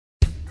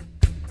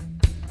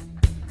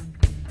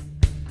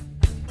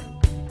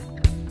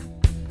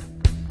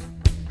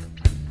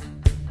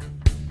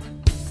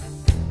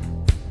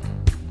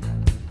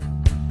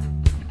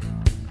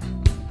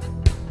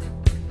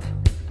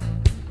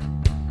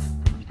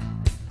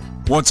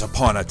Once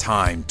upon a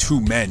time,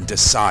 two men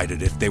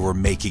decided if they were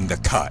making the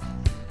cut.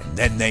 And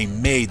then they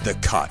made the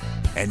cut.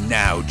 And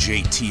now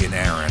JT and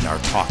Aaron are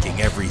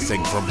talking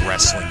everything from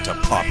wrestling to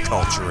pop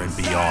culture and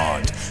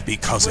beyond.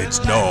 Because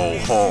it's no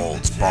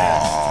holds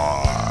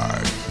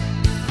barred.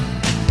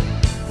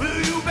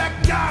 Will you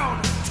back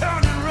down,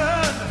 turn and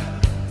run?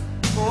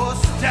 Or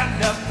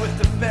stand up with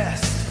the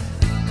best?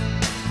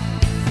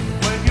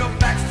 When your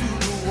back's to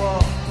the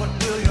wall, what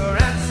will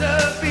your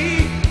answer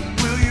be?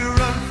 Will you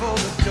run for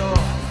the door?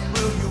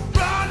 Will you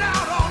run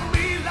out on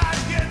me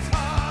like it's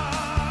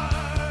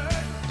hard?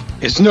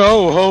 It's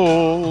no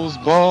holds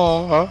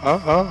barred.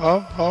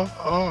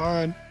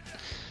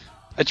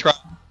 I tried.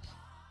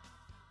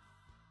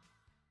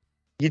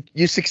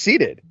 You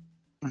succeeded.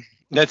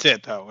 That's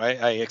it, though.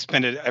 I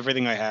expended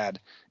everything I had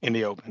in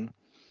the open.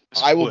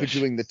 I will be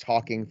doing the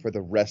talking for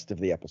the rest of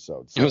the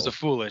episode. So. It was a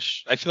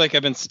foolish. I feel like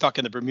I've been stuck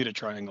in the Bermuda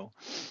Triangle.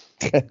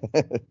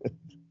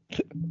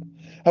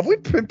 Have we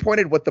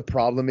pinpointed what the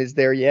problem is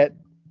there yet?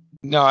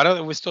 No, I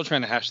don't. We're still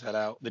trying to hash that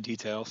out, the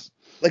details.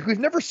 Like, we've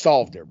never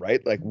solved it,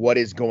 right? Like, what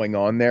is going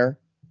on there?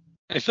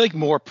 I feel like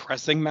more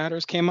pressing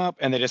matters came up,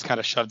 and they just kind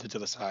of shoved it to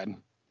the side.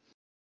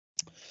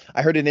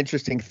 I heard an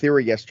interesting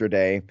theory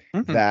yesterday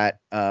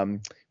that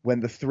when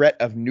the threat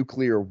of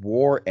nuclear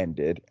war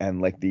ended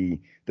and like the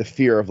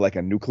fear of like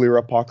a nuclear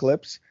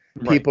apocalypse,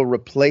 people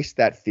replaced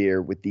that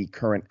fear with the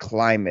current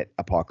climate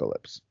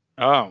apocalypse.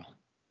 Oh.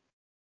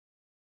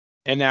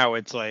 And now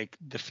it's like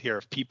the fear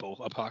of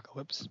people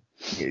apocalypse.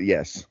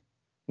 Yes,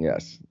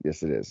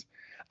 it is.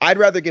 I'd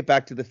rather get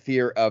back to the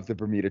fear of the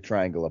Bermuda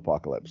Triangle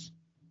apocalypse.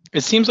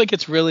 It seems like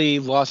it's really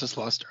lost its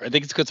luster. I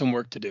think it's got some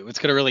work to do. It's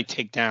going to really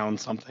take down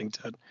something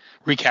to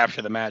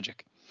recapture the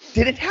magic.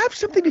 Did it have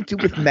something to do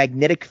with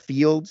magnetic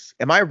fields?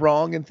 Am I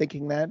wrong in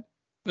thinking that?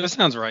 That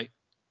sounds right.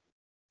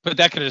 But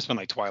that could have just been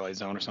like Twilight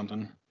Zone or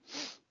something.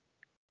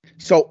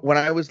 So when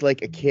I was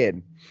like a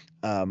kid,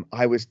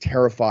 I was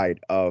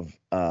terrified of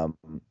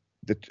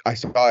I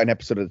saw an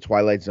episode of the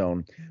Twilight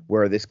Zone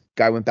where this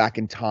guy went back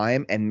in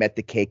time and met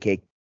the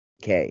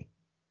KKK.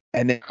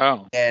 And then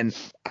and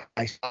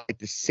I saw like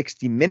the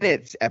 60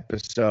 Minutes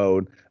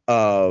episode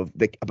about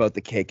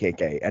the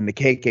KKK, and the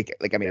KKK,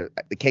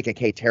 the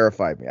KKK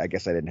terrified me. I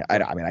guess I didn't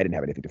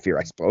have anything to fear,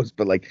 I suppose,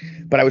 but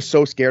I was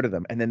so scared of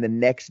them. And then the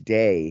next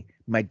day,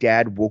 my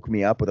dad woke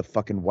me up with a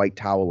fucking white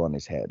towel on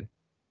his head.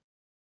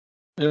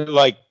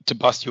 Like to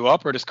bust you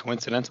up, or just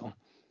coincidental?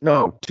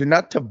 No,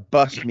 not to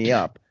bust me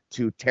up,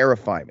 to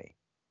terrify me.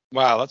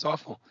 Wow, that's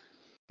awful.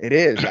 It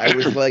is. I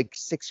was like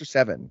 6 or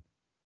 7.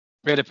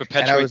 We had to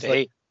perpetuate the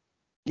hate.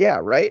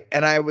 Yeah, right.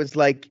 And I was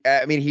like,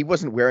 I mean, he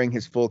wasn't wearing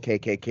his full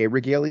KKK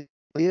regalia,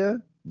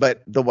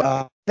 but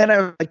then I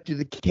was like,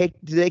 do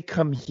they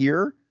come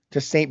here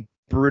to St.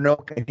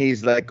 Bruno? And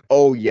he's like,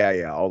 oh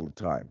yeah, all the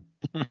time.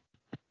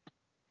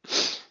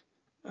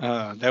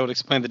 That would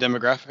explain the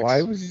demographics.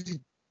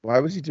 Why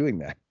was he doing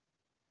that?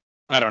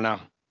 I don't know.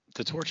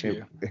 To torture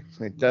you.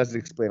 It does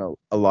explain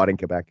a lot in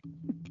Quebec.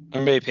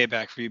 Or maybe pay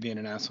back for you being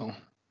an asshole.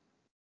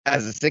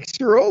 As a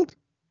 6-year-old?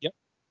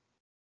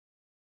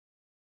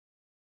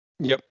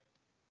 Yep.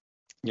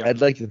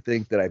 I'd like to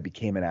think that I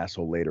became an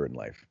asshole later in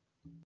life.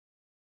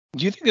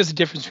 Do you think there's a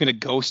difference between a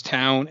ghost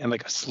town and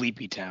like a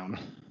sleepy town?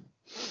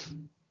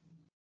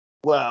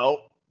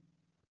 Well,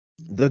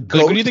 the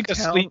ghost when you think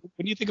town,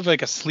 when you think of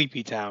like a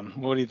sleepy town,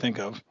 what do you think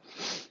of?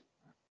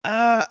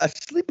 A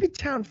sleepy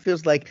town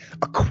feels like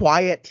a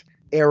quiet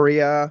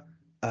area,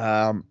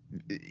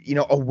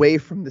 away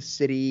from the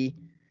city.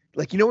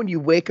 Like, when you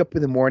wake up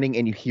in the morning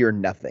and you hear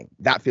nothing,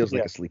 that feels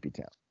like a sleepy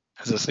town.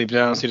 As a sleepy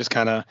town, so you just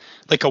kind of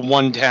like a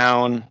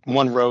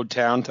one road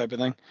town type of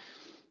thing.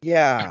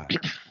 Yeah,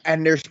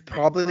 and there's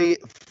probably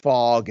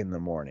fog in the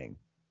morning.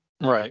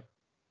 Right.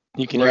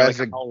 You can hear like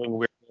a howling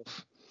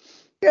werewolf.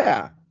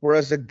 Yeah.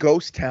 Whereas a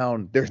ghost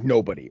town, there's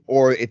nobody,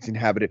 or it's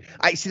inhabited.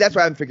 That's what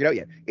I haven't figured out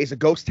yet. Is a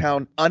ghost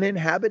town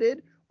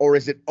uninhabited, or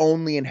is it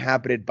only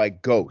inhabited by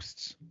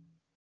ghosts?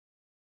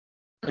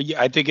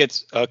 Yeah, I think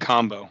it's a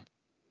combo.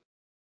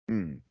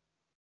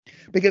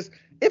 Because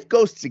if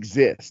ghosts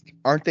exist,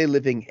 aren't they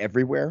living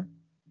everywhere?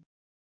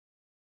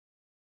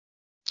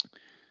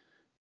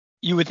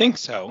 You would think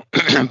so,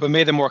 but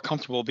made them more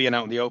comfortable being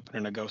out in the open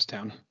in a ghost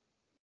town.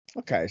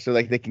 Okay, so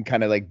like they can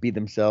kind of like be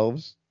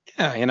themselves.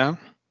 Yeah, you don't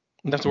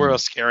have to worry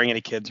about scaring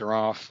any kids or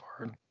off.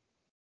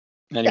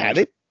 Yeah,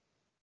 they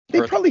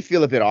probably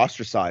feel a bit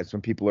ostracized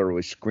when people are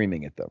always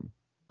screaming at them.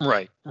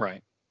 Right.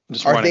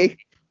 Just are running.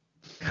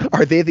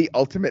 Are they the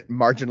ultimate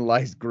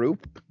marginalized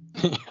group?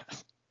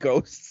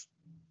 Ghosts.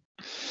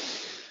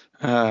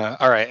 All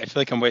right, I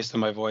feel like I'm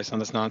wasting my voice on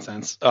this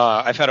nonsense.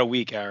 I've had a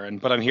week, Aaron,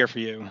 but I'm here for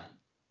you.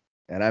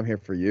 And I'm here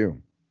for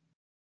you.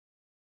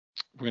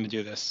 We're going to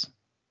do this.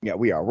 Yeah,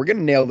 we are. We're going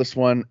to nail this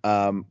one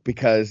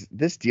because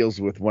this deals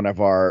with one of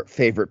our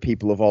favorite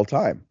people of all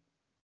time.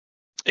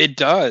 It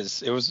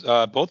does. It was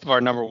both of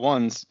our number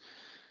ones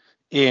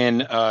in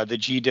the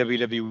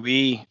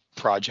GWWE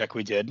project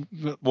we did,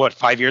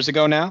 5 years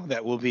ago now,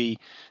 that we'll be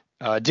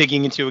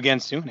digging into again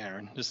soon,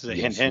 Aaron. This is a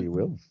hint. We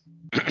will.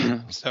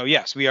 So,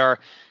 yes, we are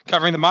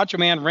covering the Macho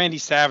Man Randy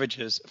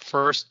Savage's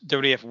first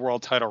WWF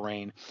World Title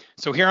reign.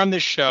 So here on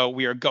this show,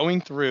 we are going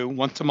through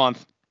once a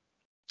month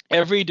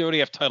every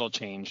WWF title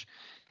change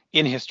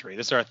in history.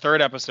 This is our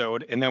third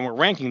episode, and then we're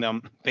ranking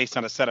them based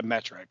on a set of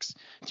metrics.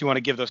 Do you want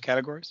to give those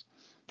categories?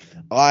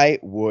 I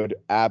would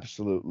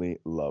absolutely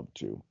love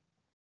to.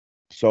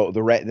 So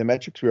the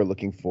metrics we are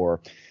looking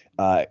for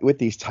with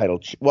these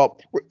title,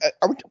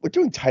 we're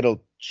doing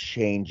title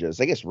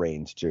changes, I guess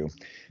reigns too.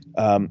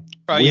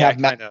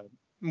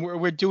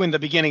 We're doing the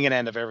beginning and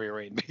end of every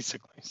reign,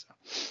 basically. So.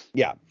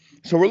 Yeah.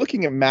 So we're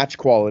looking at match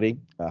quality,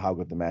 how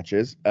good the match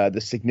is,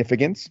 the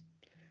significance,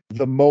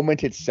 the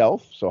moment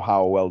itself. So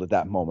how well did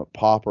that moment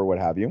pop or what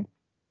have you,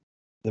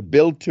 the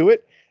build to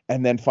it,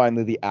 and then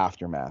finally the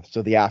aftermath.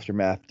 So the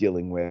aftermath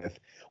dealing with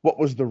what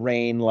was the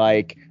reign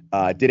like?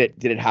 Did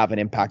it have an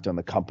impact on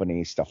the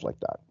company? Stuff like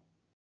that.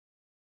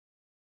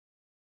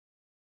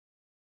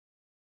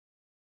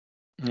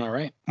 All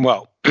right.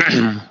 Well,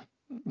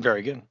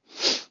 very good.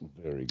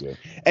 Very good.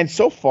 And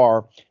so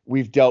far,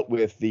 we've dealt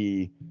with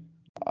the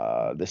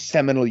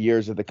seminal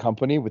years of the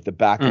company with the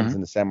Backends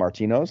and the San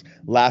Martinos.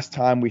 Last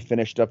time we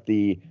finished up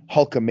the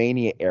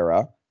Hulkamania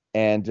era,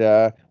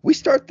 and we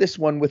start this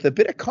one with a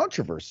bit of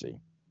controversy.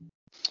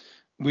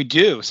 We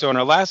do. So in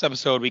our last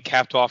episode, we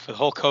capped off with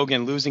Hulk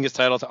Hogan losing his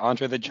title to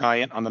Andre the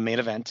Giant on the main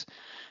event.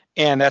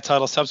 And that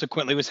title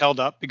subsequently was held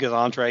up because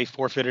Andre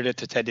forfeited it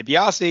to Ted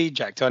DiBiase.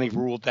 Jack Tunney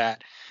ruled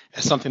that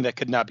as something that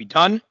could not be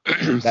done.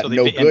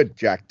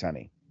 Jack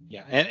Tunney.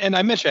 Yeah, and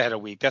I mentioned I had a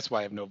week. That's why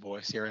I have no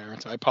voice here, Aaron.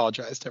 So I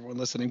apologize to everyone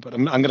listening, but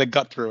I'm going to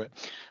gut through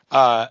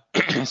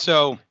it.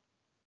 So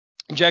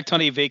Jack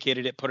Tunney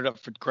vacated it, put it up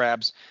for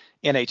grabs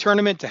in a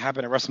tournament to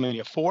happen at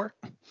WrestleMania 4.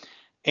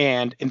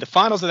 And in the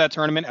finals of that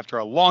tournament, after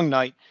a long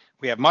night,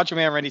 we have Macho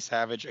Man Randy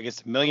Savage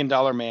against $1 Million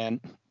Man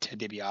Ted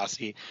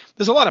DiBiase.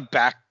 There's a lot of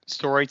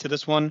backstory to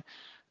this one.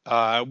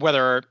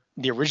 Whether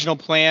the original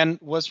plan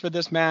was for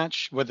this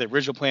match, whether the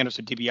original plan was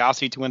for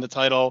DiBiase to win the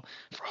title,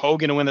 for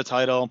Hogan to win the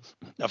title.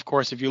 Of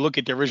course, if you look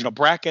at the original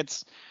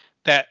brackets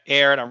that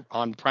aired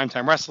on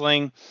Primetime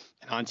Wrestling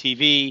and on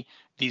TV,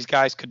 these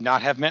guys could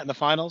not have met in the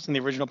finals in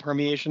the original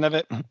permeation of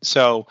it.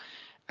 So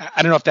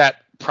I don't know if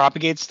that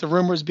propagates the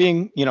rumors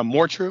being,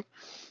 more true.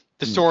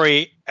 The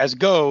story as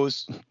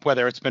goes,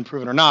 whether it's been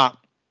proven or not,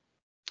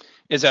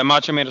 is that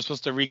Macho Man was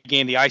supposed to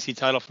regain the IC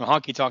title from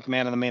Honky Tonk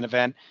Man in the main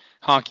event.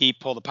 Honky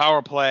pulled a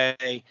power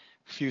play,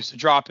 refused to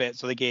drop it,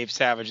 so they gave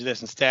Savage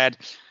this instead.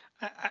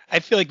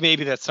 I feel like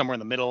maybe that's somewhere in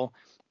the middle,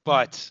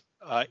 but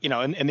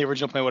and the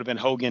original plan would have been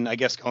Hogan, I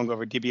guess, going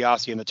over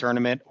DiBiase in the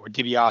tournament, or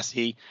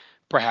DiBiase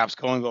perhaps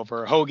going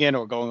over Hogan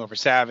or going over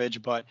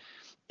Savage. But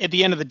at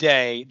the end of the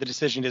day, the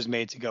decision is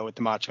made to go with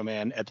the Macho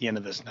Man at the end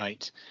of this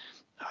night.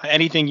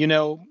 Anything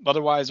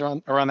otherwise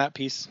around that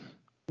piece?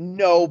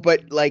 No,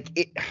 but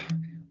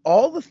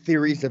all the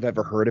theories I've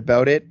ever heard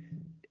about it,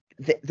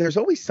 there's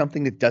always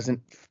something that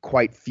doesn't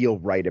quite feel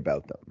right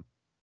about them.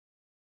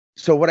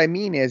 So what I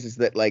mean is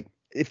that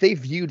if they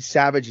viewed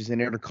Savage as an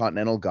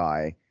intercontinental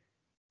guy,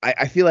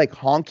 I feel like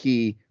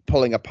Honky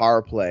pulling a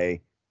power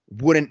play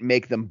wouldn't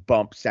make them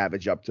bump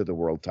Savage up to the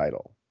world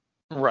title.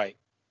 Right.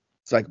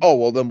 It's like, oh,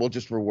 well, then we'll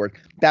just reward.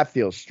 That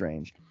feels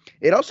strange.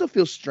 It also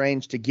feels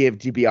strange to give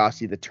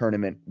DiBiase the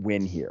tournament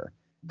win here,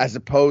 as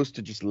opposed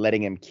to just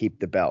letting him keep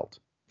the belt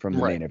from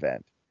the main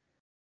event.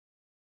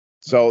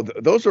 So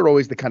those are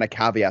always the kind of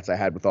caveats I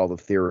had with all the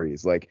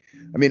theories.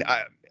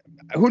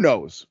 Who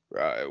knows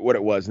what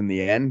it was in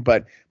the end,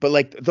 but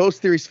those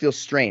theories feel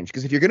strange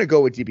because if you're going to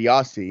go with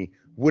DiBiase,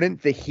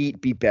 wouldn't the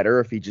heat be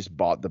better if he just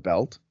bought the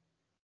belt?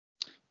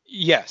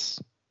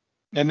 Yes.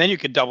 And then you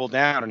could double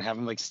down and have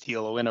him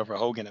steal a win over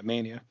Hogan at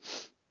Mania.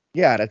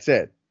 Yeah, that's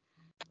it.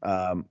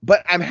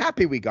 But I'm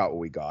happy we got what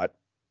we got,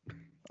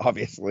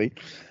 obviously.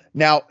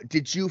 Now,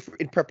 did you,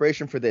 in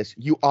preparation for this,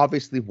 you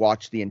obviously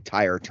watched the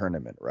entire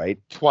tournament, right?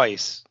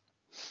 Twice.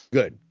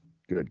 Good.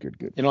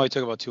 It only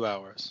took about 2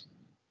 hours.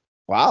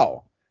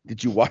 Wow.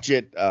 Did you watch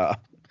it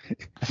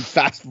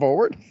fast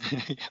forward?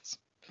 Yes.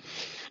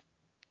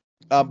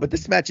 But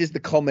this match is the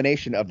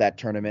culmination of that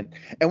tournament.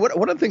 And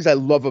one of the things I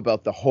love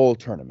about the whole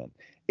tournament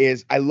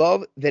is I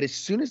love that as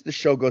soon as the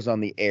show goes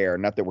on the air,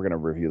 not that we're going to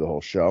review the whole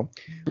show,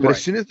 but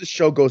as soon as the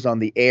show goes on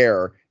the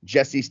air,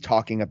 Jesse's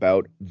talking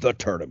about the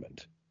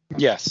tournament.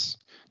 Yes.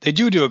 They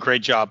do a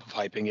great job of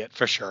hyping it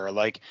for sure.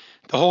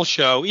 The whole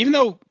show, even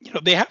though,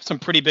 they have some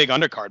pretty big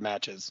undercard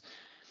matches.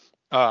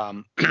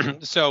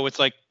 So it's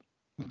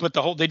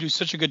but they do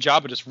such a good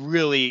job of just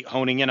really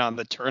honing in on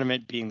the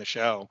tournament being the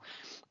show.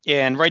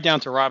 And right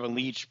down to Robin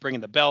Leach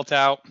bringing the belt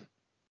out,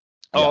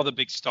 all the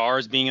big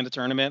stars being in the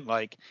tournament.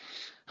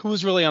 Who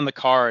was really on the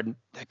card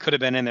that could have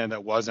been in there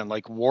that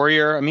wasn't?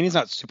 Warrior. I mean, he's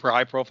not super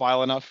high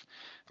profile enough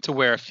to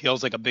where it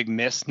feels like a big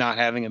miss not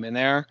having him in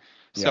there.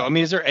 So,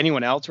 is there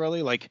anyone else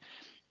really?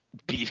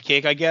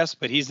 Beefcake, I guess,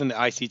 but he's in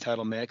the IC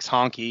title mix.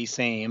 Honky,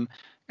 same.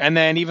 And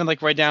then even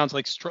right down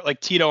to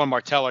Tito and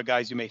Martel are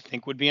guys you may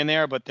think would be in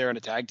there, but they're in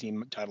a tag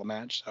team title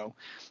match. So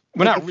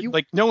we're not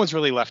no one's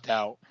really left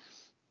out.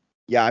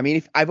 Yeah, I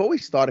mean, I've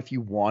always thought if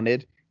you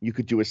wanted you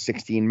could do a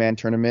 16-man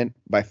tournament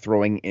by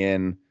throwing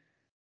in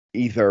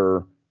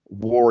either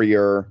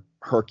Warrior,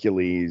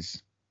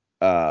 Hercules,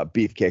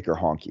 Beefcake, or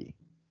Honky.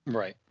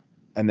 Right.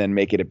 And then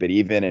make it a bit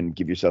even and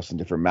give yourself some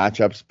different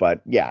matchups.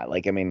 But yeah,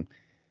 like, I mean,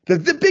 the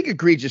big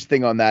egregious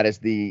thing on that is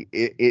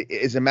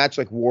is a match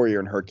like Warrior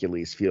and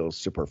Hercules feels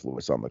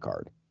superfluous on the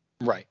card.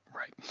 Right.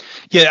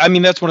 Yeah, I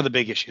mean, that's one of the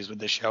big issues with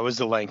this show is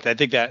the length. I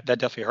think that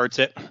definitely hurts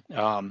it.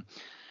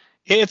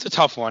 It's a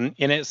tough one.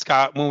 And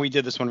Scott, when we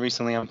did this one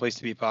recently on Place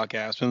to Be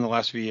podcast in the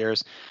last few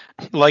years,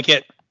 like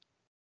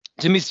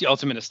to me, it's the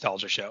ultimate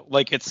nostalgia show.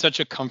 Like, it's such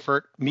a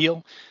comfort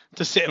meal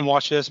to sit and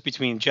watch this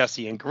between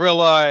Jesse and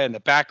Gorilla and the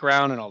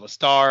background and all the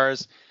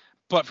stars.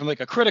 But from like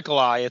a critical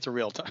eye, it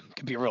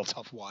could be a real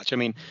tough watch. I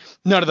mean,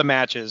 none of the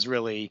matches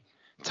really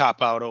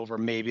top out over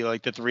maybe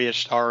like the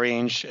 3-ish star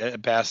range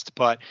at best,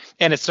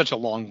 and it's such a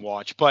long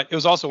watch. But it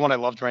was also one I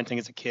loved renting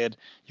as a kid.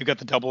 You got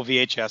the double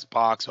VHS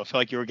box, so I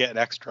feel like you were getting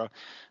extra.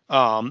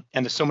 And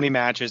there's so many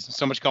matches and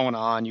so much going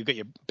on. You get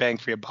your bang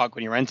for your buck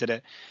when you rented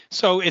it.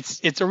 So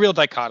it's a real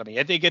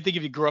dichotomy. I think if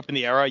you grew up in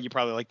the era, you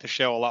probably like the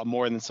show a lot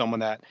more than someone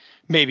that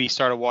maybe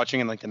started watching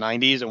in like the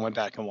 90s and went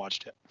back and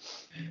watched it.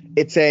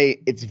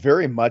 It's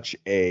very much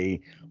a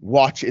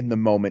watch in the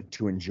moment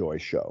to enjoy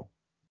show.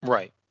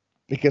 Right.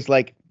 Because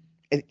like,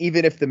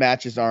 even if the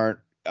matches aren't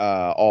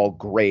all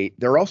great,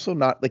 they're also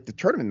not like the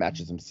tournament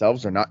matches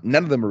themselves are not.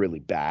 None of them are really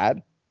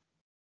bad.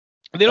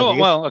 They don't.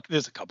 Well, look,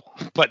 there's a couple,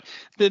 but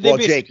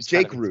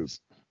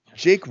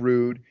Jake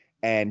Rude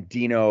and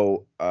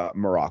Dino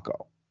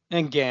Morocco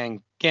and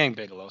Gang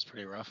Bigelow's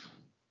pretty rough.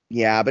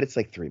 Yeah, but it's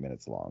like 3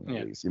 minutes long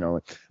at least, you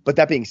know. But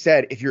that being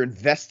said, if you're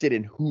invested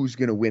in who's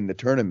going to win the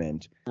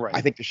tournament, right,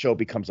 I think the show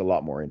becomes a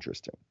lot more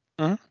interesting.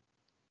 Mm-hmm.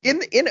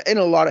 In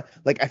a lot of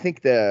like, I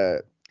think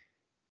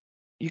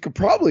you could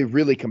probably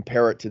really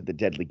compare it to the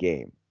Deadly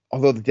Game,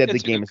 although the Deadly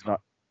Game is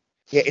not.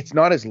 Yeah, it's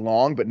not as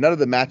long, but none of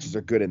the matches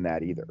are good in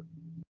that either.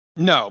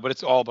 No, but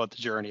it's all about the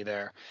journey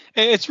there.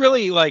 It's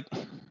really like,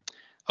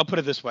 I'll put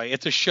it this way.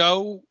 It's a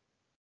show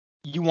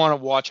you want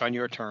to watch on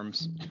your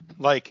terms.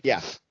 Like,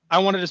 yeah, I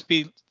want to just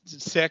be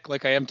sick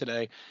like I am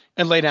today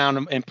and lay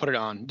down and put it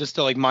on just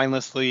to like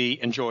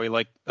mindlessly enjoy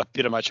like a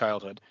bit of my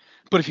childhood.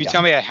 But if you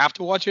tell me I have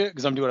to watch it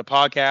because I'm doing a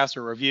podcast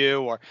or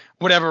review or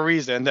whatever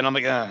reason, then I'm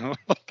like, all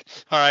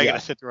right, I got to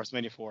sit through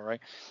WrestleMania 4, right?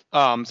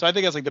 So I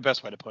think that's like the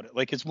best way to put it.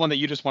 Like, it's one that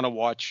you just want to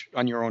watch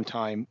on your own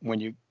time when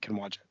you can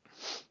watch it.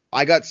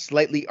 I got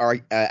slightly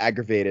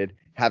aggravated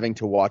having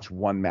to watch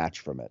one match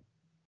from it.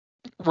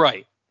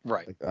 Right.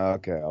 Like,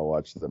 okay, I'll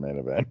watch the main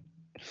event.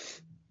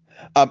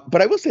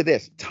 But I will say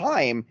this: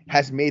 time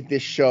has made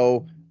this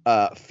show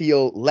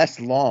feel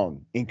less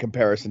long in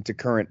comparison to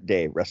current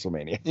day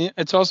WrestleMania. Yeah,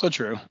 it's also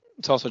true.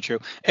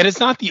 And it's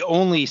not the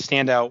only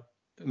standout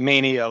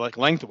Mania like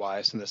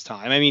lengthwise in this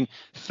time. I mean,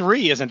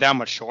 3 isn't that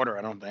much shorter,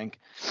 I don't think.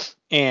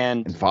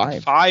 And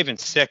 5 and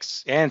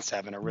 6 and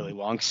 7 are really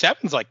long.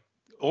 7's like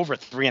over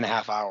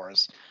 3.5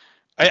 hours.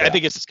 I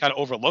think it's just kind of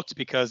overlooked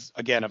because,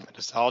 again, of the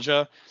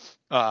nostalgia,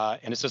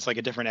 and it's just like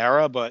a different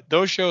era. But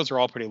those shows are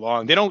all pretty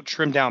long. They don't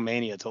trim down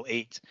Mania till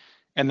 8,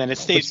 and then it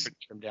stays pretty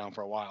trimmed down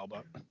for a while.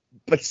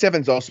 But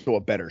 7's also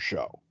a better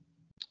show.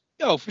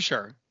 Oh, for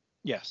sure.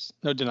 Yes,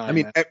 no denying. I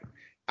mean, that.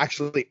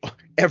 Actually,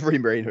 every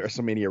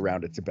WrestleMania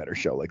round, it's a better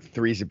show. Like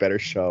 3's a better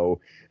show,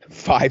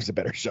 5's a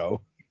better show.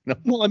 No.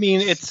 Well, I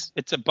mean, it's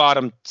a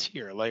bottom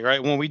tier, like,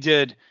 right? When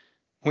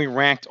we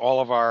ranked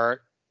all of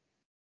our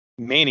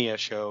Mania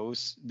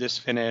shows, this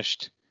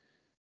finished.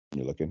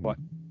 You're looking what?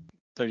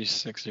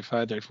 36,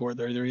 35, 34,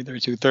 33,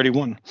 32,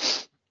 31.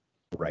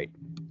 Right.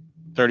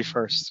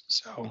 31st.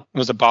 So it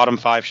was a bottom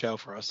 5 show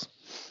for us.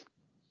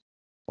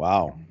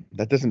 Wow,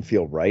 that doesn't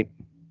feel right,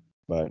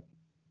 but.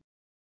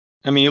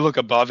 I mean, you look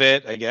above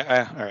it. I get.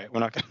 All right, we're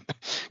not gonna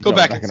go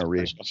back. I'm not gonna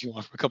read if you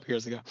want for a couple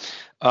years ago.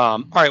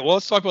 All right, well,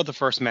 let's talk about the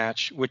first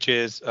match, which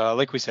is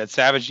like we said,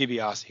 Savage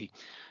DiBiase.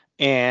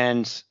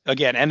 And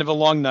again, end of a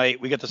long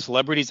night. We get the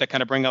celebrities that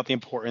kind of bring out the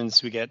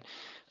importance. We get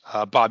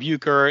Bob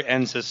Uecker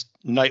ends his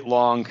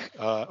night-long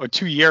or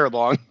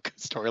 2-year-long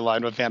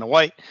storyline with Vanna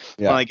White.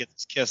 Yeah. Finally gets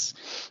his kiss.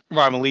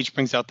 Robin Leach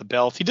brings out the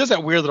belt. He does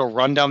that weird little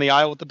run down the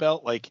aisle with the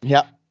belt, like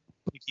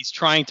he's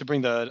trying to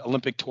bring the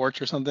Olympic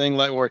torch or something,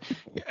 like or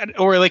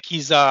like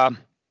he's it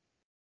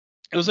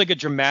was like a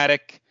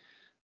dramatic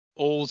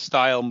old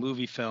style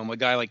movie film. A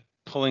guy like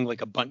pulling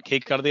like a bundt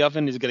cake out of the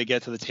oven. He's gonna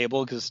get to the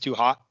table because it's too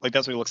hot. Like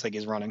that's what he looks like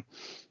he's running.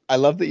 I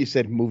love that you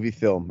said movie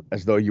film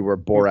as though you were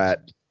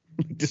Borat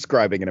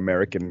describing an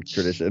American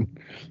tradition.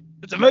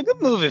 It's a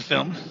good movie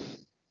film.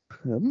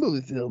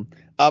 Movie film.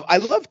 I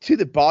love too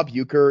that Bob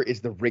Uecker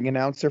is the ring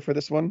announcer for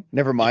this one.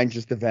 Never mind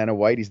just the Vanna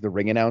White. He's the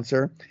ring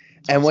announcer.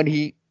 That's and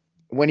awesome.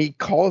 when he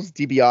calls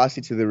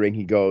DiBiase to the ring,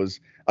 he goes,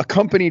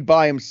 accompanied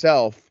by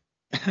himself.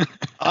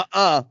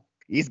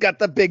 He's got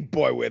the big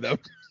boy with him.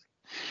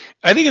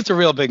 I think it's a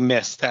real big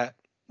miss that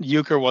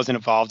Uecker wasn't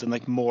involved in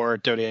like more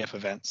WWF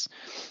events.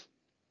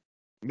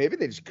 Maybe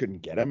they just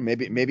couldn't get him.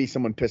 Maybe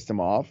someone pissed him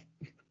off.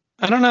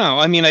 I don't know.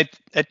 I mean, I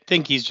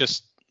think he's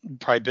just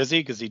probably busy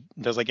because he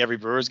does like every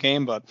Brewers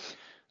game. But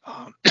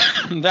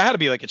That had to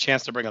be like a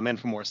chance to bring him in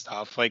for more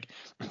stuff. Like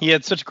he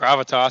had such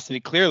gravitas and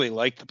he clearly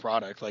liked the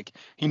product. Like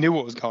he knew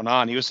what was going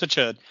on. He was such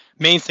a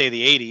mainstay of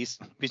the 80s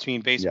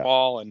between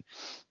baseball and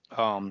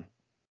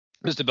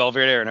Mr.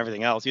 Belvedere and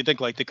everything else. You'd think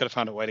like they could have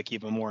found a way to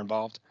keep him more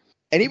involved.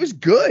 And he was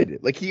good.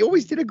 Like he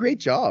always did a great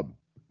job.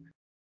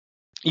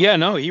 Yeah,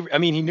 no, he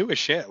knew his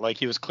shit. Like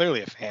he was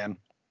clearly a fan.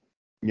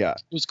 Yeah.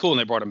 It was cool and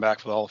they brought him back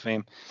for the Hall of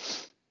Fame.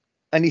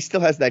 And he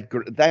still has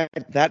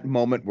that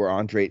moment where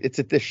Andre, it's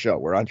at this show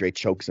where Andre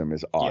chokes him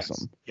is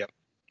awesome. Yes. Yep.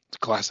 It's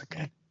classic.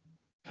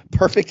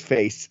 Perfect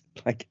face.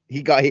 Like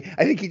I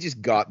think he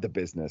just got the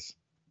business.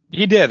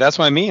 He did. That's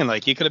what I mean.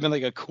 Like he could have been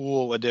like a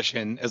cool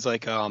addition as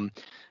like a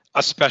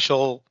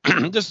special,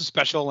 just a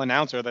special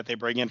announcer that they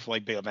bring in for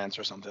like big events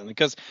or something.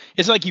 Because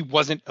it's like he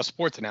wasn't a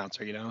sports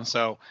announcer, you know.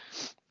 So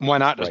why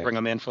not just bring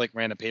him in for like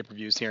random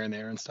pay-per-views here and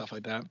there and stuff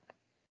like that?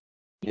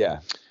 Yeah.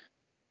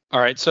 All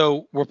right,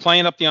 so we're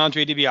playing up the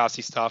Andre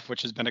DiBiase stuff,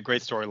 which has been a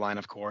great storyline,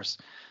 of course.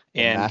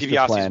 And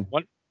DiBiase's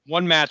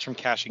one match from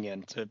cashing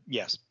in to,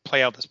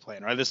 play out this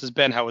plan, right? This has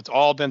been how it's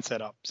all been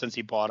set up since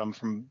he bought him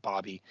from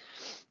Bobby.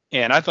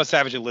 And I thought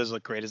Savage and Liz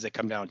looked great as they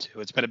come down to.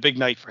 It's been a big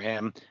night for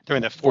him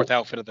during the fourth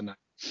outfit of the night.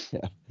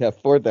 Yeah,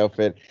 fourth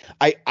outfit.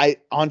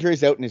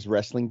 Andre's out in his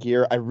wrestling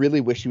gear. I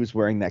really wish he was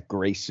wearing that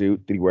gray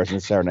suit that he wears in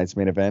the Saturday Night's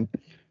Main Event.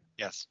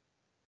 Yes.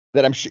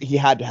 That I'm sure he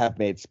had to have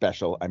made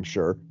special, I'm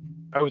sure.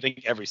 I would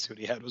think every suit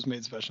he had was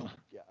made special.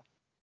 Yeah.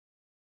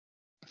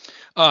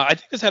 I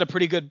think this had a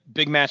pretty good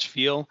big match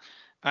feel.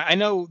 I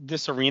know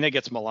this arena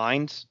gets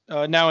maligned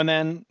now and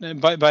then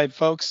by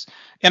folks,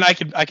 and I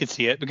could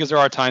see it because there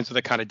are times where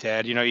they're kind of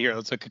dead. You know, you hear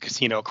it's like a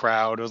casino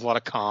crowd. There was a lot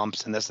of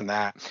comps and this and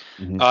that.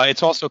 Mm-hmm.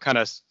 It's also kind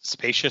of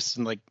spacious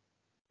and like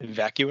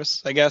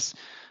vacuous, I guess.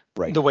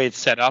 Right. The way it's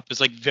set up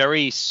is like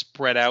very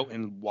spread out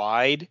and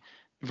wide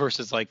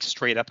versus like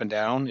straight up and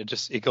down.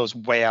 It goes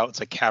way out. It's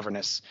like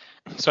cavernous.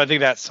 So I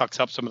think that sucks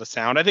up some of the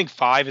sound. I think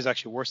 5 is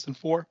actually worse than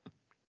 4.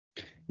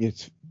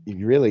 It's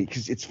really,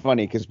 because it's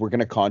funny because we're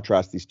going to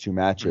contrast these two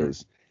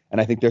matches.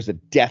 And I think there's a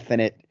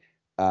definite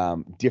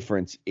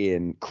difference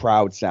in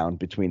crowd sound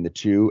between the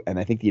two. And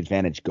I think the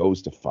advantage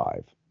goes to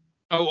 5.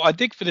 Oh, I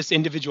think for this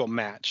individual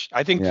match,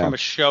 I think from a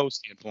show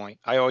standpoint,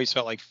 I always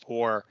felt like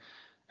 4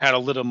 had a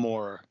little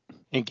more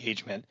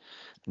engagement.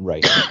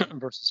 Right.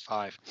 Versus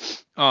 5.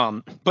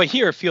 But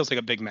here it feels like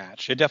a big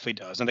match. It definitely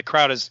does. And the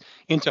crowd is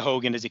into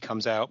Hogan as he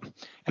comes out.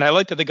 And I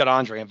like that they got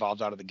Andre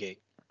involved out of the gate.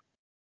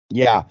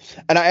 Yeah.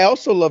 And I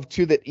also love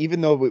too that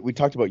even though we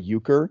talked about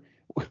Euchre,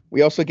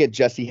 we also get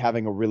Jesse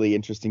having a really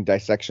interesting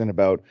dissection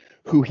about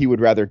who he would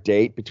rather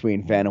date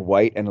between Vanna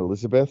White and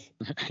Elizabeth.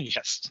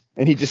 Yes.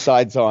 And he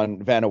decides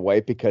on Vanna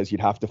White because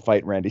you'd have to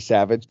fight Randy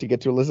Savage to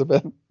get to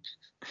Elizabeth.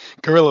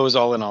 Gorilla was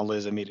all in on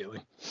Liz immediately.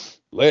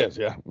 Liz,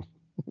 yeah.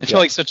 I feel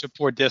like such a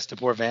poor diss to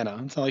poor Vanna.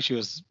 It's not like she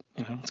was,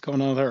 what's going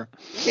on with her?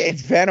 Yeah,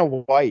 it's Vanna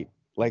White,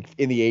 like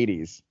in the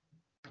 80s.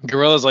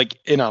 Gorilla's like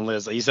in on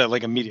Liz. Like he said,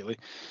 like immediately.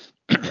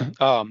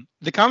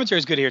 The commentary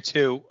is good here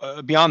too.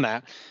 Beyond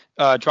that,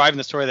 driving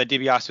the story that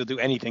DiBiase will do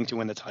anything to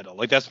win the title.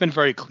 Like that's been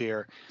very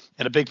clear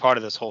and a big part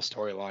of this whole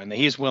storyline that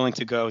he's willing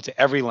to go to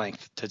every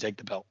length to take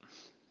the belt.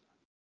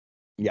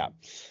 Yeah.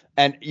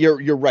 And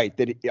you're right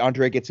that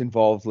Andre gets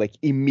involved like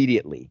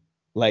immediately.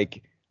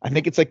 Like I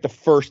think it's like the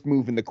first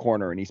move in the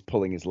corner and he's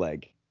pulling his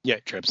leg. Yeah,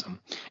 it trips him.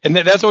 And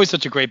that's always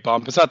such a great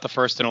bump. It's not the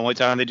first and only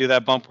time they do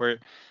that bump where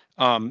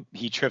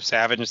he trips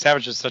Savage, and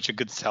Savage is such a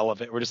good sell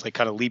of it where just like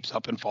kind of leaps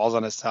up and falls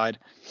on his side.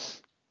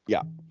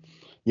 Yeah.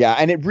 Yeah.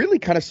 And it really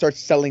kind of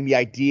starts selling the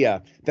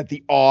idea that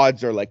the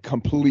odds are like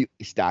completely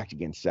stacked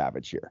against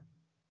Savage here.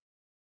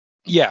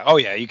 Yeah. Oh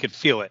yeah. You could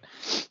feel it.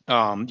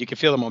 You could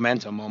feel the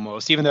momentum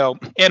almost, even though,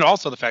 and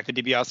also the fact that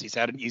DiBiase's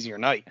had an easier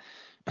night.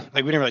 Like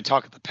we didn't really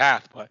talk at the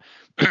path, but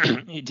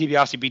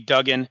DiBiase beat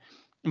Duggan,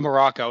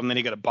 Morocco, and then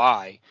he got a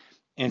bye,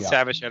 and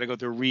Savage had to go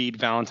through Reed,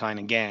 Valentine,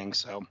 and Gang.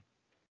 So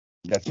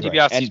that's right.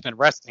 DiBiase's been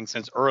resting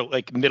since early,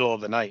 like middle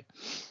of the night.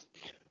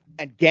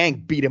 And Gang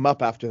beat him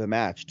up after the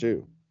match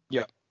too.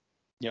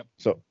 Yep.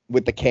 So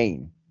with the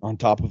cane on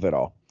top of it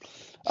all.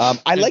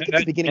 I like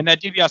at the beginning. And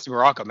that DiBiase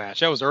Morocco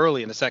match, that was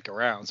early in the second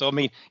round. So I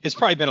mean, it's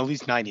probably been at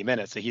least 90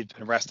 minutes that he's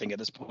been resting at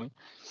this point.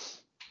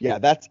 Yeah,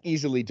 that's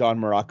easily Don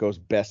Morocco's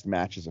best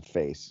match as a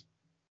face.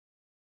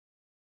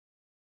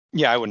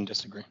 Yeah, I wouldn't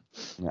disagree.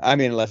 I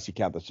mean, unless you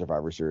count the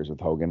Survivor Series with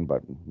Hogan,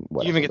 but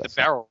whatever. You even get the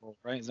barrel roll,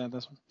 right? Is that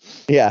this one?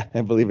 Yeah,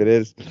 I believe it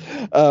is.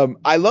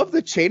 I love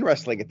the chain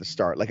wrestling at the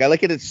start. Like, I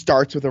like it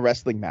starts with a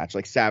wrestling match.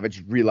 Like,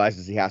 Savage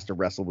realizes he has to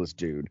wrestle this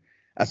dude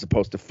as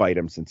opposed to fight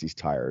him since he's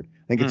tired.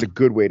 I think it's a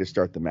good way to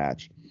start the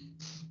match.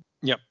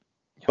 Yep.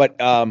 But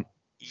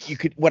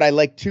what I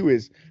like too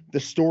is the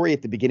story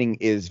at the beginning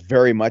is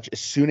very much as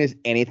soon as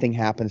anything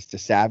happens to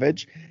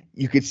Savage,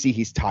 you could see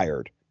he's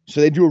tired. So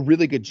they do a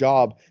really good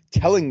job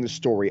telling the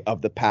story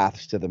of the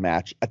paths to the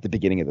match at the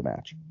beginning of the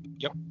match.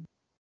 Yep.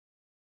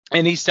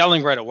 And he's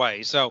selling right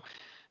away. So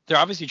they're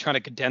obviously trying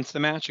to condense the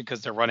match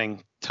because they're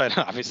running tight.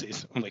 Obviously,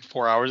 it's only like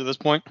 4 hours at this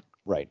point.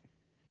 Right.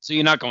 So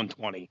you're not going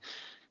 20.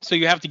 So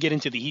you have to get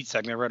into the heat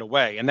segment right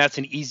away, and that's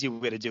an easy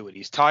way to do it.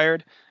 He's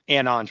tired,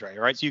 and Andre,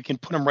 right? So you can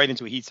put him right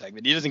into a heat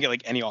segment. He doesn't get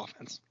like any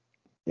offense.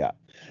 Yeah.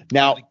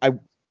 Now,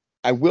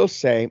 I will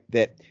say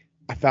that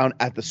I found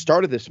at the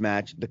start of this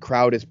match,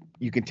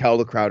 you can tell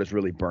the crowd is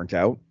really burnt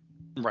out.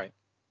 Right.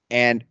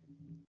 And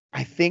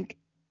I think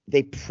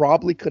they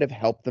probably could have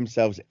helped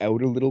themselves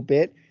out a little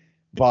bit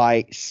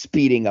by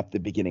speeding up the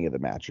beginning of the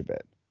match a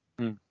bit.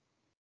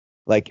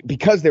 Like,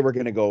 because they were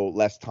going to go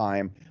less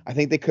time, I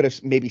think they could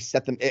have maybe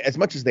set them, as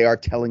much as they are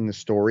telling the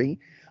story,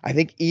 I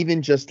think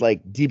even just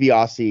like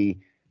DiBiase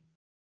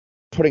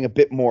putting a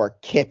bit more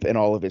kip in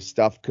all of his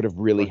stuff could have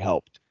really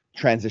helped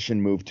transition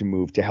move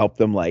to help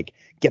them like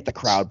get the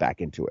crowd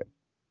back into it.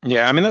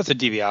 Yeah, I mean, that's a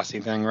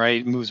DiBiase thing,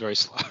 right? Moves very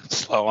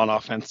slow on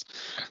offense.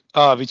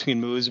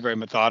 Between moves, very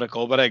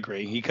methodical, but I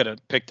agree. He could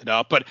have picked it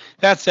up. But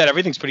that said,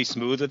 everything's pretty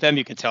smooth with them.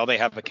 You can tell they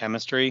have a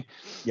chemistry.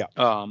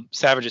 Yeah.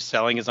 Savage's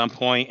selling is on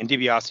point, and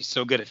DiBiase's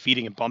so good at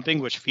feeding and bumping,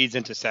 which feeds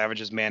into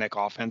Savage's manic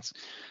offense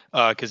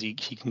because he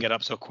can get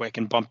up so quick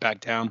and bump back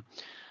down.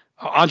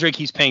 Andre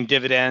keeps paying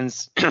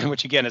dividends,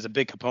 which, again, is a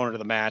big component of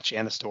the match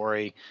and the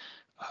story.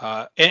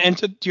 And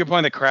to your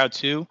point, the crowd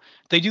too,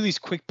 they do these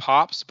quick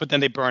pops, but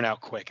then they burn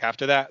out quick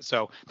after that.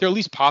 So they're at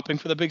least popping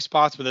for the big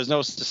spots, but there's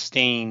no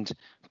sustained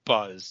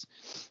buzz.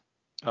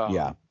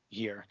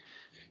 Here.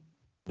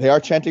 They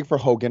are chanting for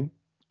Hogan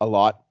a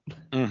lot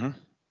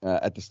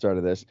at the start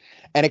of this.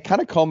 And it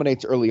kind of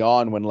culminates early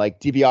on when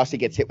like DiBiase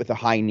gets hit with a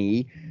high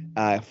knee,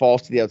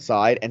 falls to the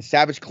outside, and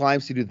Savage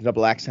climbs to do the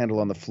double axe handle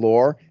on the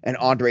floor, and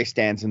Andre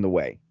stands in the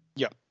way.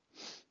 Yep.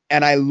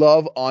 And I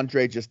love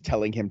Andre just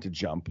telling him to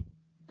jump.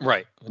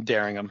 Right,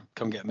 daring him,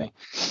 come get me.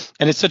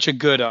 And it's such a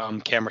good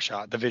camera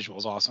shot. The visual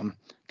is awesome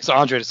because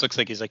Andre just looks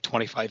like he's like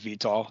 25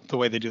 feet tall. The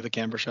way they do the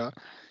camera shot.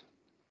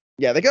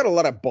 Yeah, they got a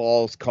lot of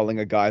balls calling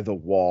a guy the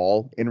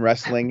Wall in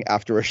wrestling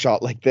after a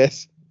shot like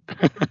this.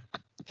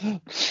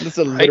 It's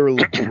a literal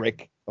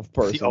brick of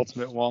person. The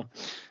ultimate wall.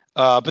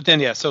 But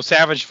then so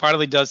Savage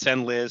finally does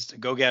send Liz to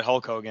go get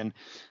Hulk Hogan.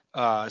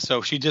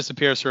 So she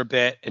disappears for a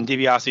bit, and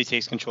DiBiase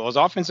takes control. His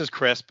offense is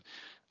crisp.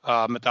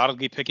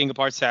 Methodically picking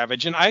apart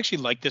Savage, and I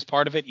actually like this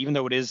part of it, even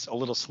though it is a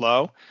little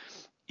slow.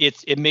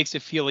 It makes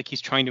it feel like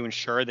he's trying to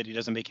ensure that he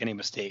doesn't make any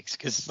mistakes,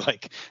 because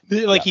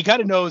he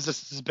kind of knows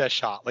this is his best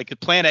shot. Like,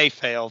 Plan A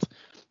failed,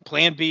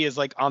 Plan B is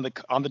like on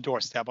the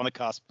doorstep, on the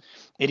cusp,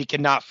 and he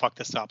cannot fuck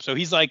this up. So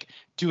he's like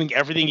doing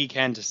everything he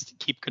can to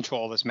keep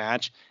control of this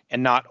match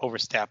and not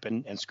overstep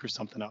and screw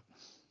something up.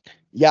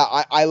 Yeah,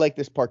 I like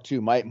this part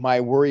too.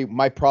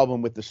 My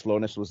problem with the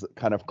slowness was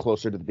kind of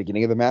closer to the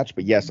beginning of the match,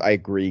 but yes, I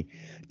agree.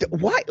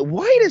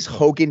 Why does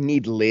Hogan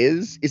need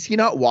Liz? Is he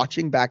not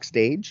watching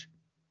backstage?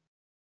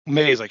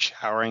 Maybe he's like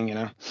showering,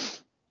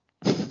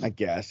 I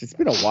guess it's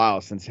been a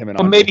while since him and.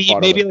 Well, maybe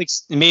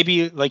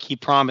he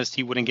promised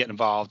he wouldn't get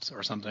involved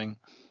or something.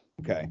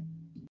 Okay.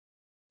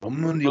 I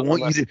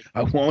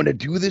want to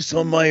do this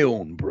on my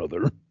own,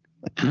 brother.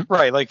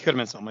 Right, like could have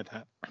been something like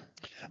that.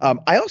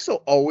 I also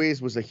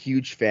always was a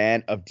huge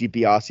fan of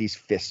DiBiase's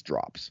fist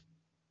drops.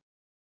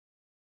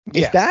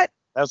 Is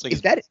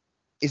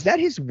that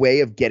his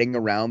way of getting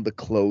around the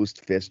closed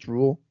fist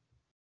rule?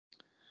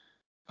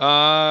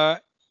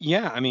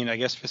 Yeah. I mean, I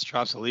guess fist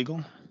drops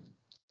illegal.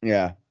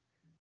 Yeah.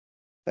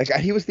 Like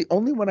he was the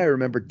only one I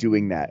remember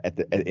doing that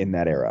in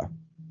that era.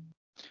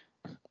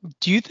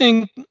 Do you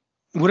think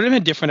would it have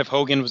been different if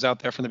Hogan was out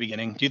there from the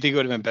beginning? Do you think it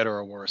would have been better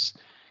or worse?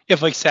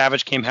 If like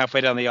Savage came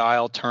halfway down the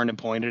aisle, turned and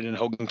pointed, and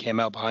Hogan came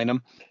out behind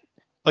him?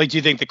 Like, do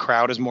you think the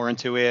crowd is more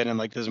into it and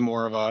like there's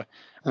more of a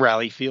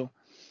rally feel?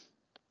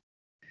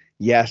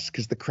 Yes,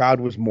 because the crowd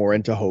was more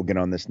into Hogan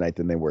on this night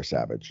than they were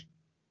Savage.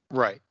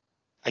 Right.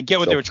 I get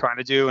what they were trying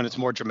to do, and it's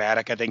more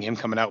dramatic, I think, him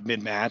coming out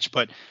mid-match.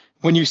 But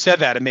when you said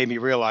that, it made me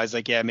realize,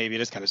 like, yeah, maybe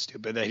it is kind of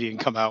stupid that he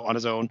didn't come out on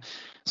his own.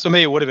 So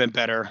maybe it would have been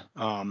better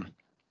to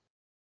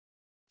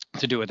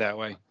do it that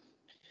way.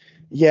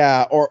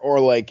 Yeah, or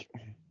like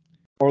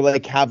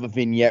have a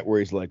vignette where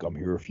he's like, "I'm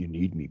here if you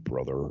need me,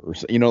 brother," or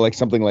like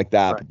something like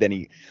that. Right. But then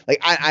he,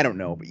 like, I don't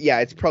know. But yeah,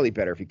 it's probably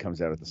better if he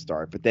comes out at the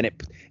start. But then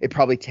it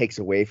probably takes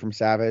away from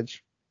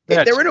Savage.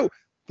 Yeah,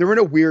 they're in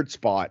a weird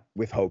spot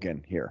with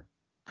Hogan here.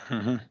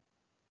 Mm-hmm.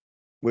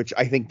 Which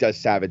I think does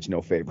Savage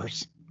no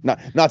favors.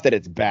 Not that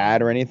it's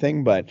bad or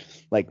anything, but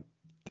like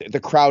the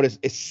crowd is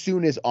as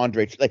soon as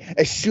Andre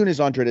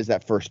does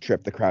that first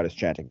trip, the crowd is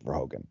chanting for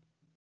Hogan.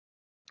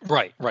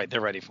 Right. They're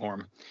ready for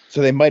him.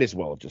 So they might as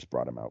well have just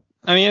brought him out.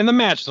 I mean, and the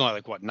match is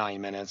only like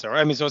 9 minutes, so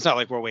it's not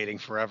like we're waiting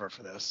forever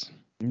for this.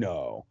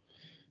 No.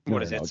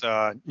 What is it? It's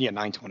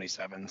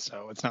 9:27,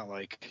 so it's not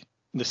like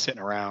just sitting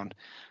around.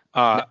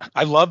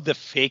 I love the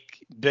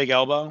fake big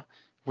elbow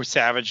where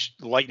Savage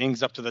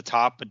lightnings up to the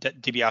top, but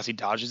DiBiase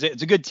dodges it.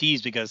 It's a good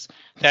tease because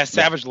that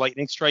Savage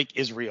lightning strike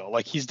is real.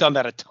 Like, he's done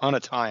that a ton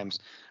of times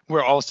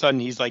where all of a sudden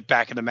he's like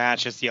back in the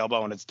match, hits the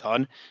elbow, and it's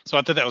done. So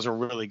I thought that was a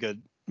really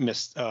good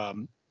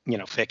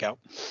fake out.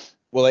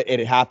 Well,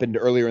 it happened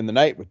earlier in the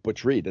night with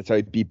Butch Reed. That's how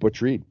he beat Butch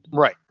Reed.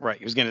 Right.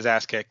 He was getting his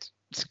ass kicked.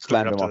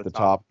 Slammed him off the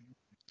top.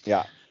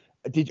 Yeah.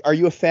 Are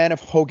you a fan of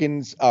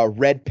Hogan's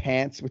red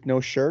pants with no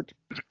shirt?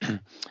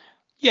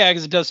 Yeah,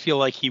 because it does feel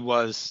like he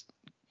was,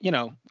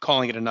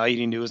 calling it a night.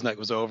 He knew his night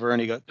was over and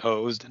he got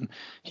hosed and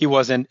he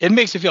wasn't. It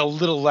makes it feel a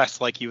little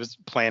less like he was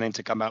planning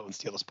to come out and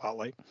steal the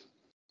spotlight.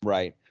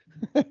 Right.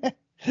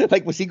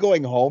 Like, was he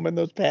going home in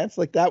those pants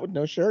like that with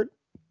no shirt?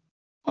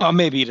 Well,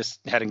 maybe he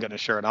just hadn't gotten a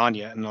shirt on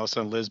yet, and all of a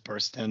sudden Liz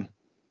burst in.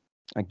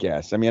 I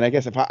guess. I mean, I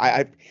guess if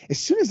as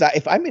soon as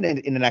if I'm in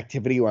an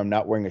activity where I'm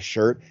not wearing a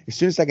shirt, as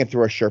soon as I can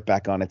throw a shirt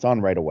back on, it's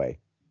on right away.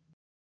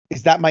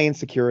 Is that my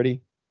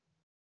insecurity?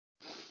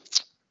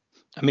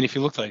 I mean, if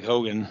you looked like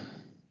Hogan,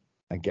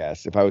 I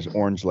guess if I was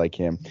orange like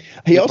him.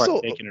 He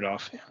also taking it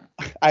off.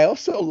 I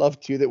also love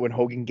too that when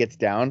Hogan gets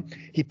down,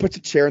 he puts a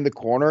chair in the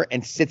corner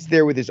and sits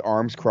there with his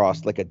arms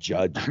crossed like a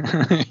judge.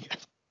 That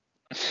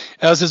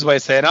was his way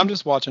of saying, "I'm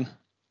just watching.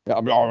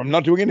 I'm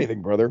not doing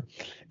anything, brother."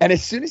 And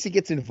as soon as he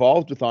gets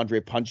involved with Andre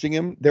punching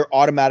him, they're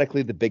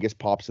automatically the biggest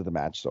pops of the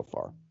match so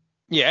far.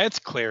 Yeah, it's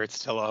clear it's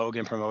still a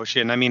Hogan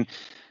promotion. I mean,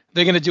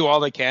 they're going to do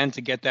all they can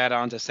to get that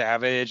onto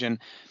Savage. And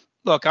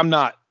look, I'm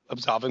not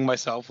absolving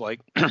myself.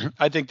 Like,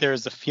 I think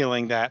there's a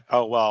feeling that,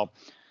 oh, well,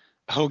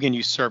 Hogan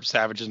usurped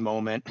Savage's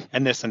moment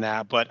and this and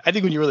that. But I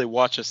think when you really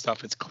watch this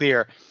stuff, it's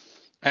clear.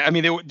 I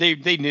mean, they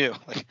knew.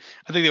 Like,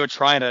 I think they were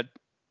trying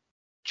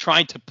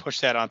to push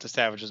that onto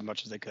Savage as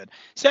much as they could.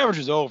 Savage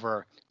was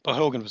over, but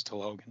Hogan was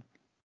still Hogan.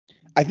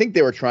 I think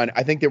they were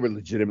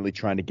legitimately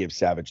trying to give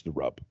Savage the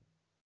rub.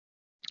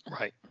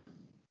 Right.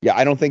 Yeah,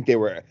 I don't think they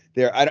were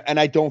there. And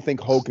I don't think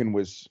Hogan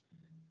was.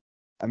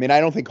 I mean,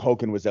 I don't think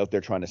Hogan was out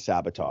there trying to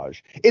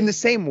sabotage. In the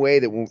same way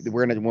that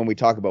when we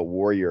talk about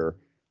Warrior,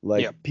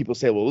 like people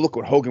say, well, look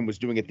what Hogan was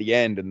doing at the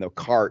end in the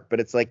cart.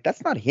 But it's like,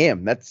 that's not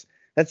him. That's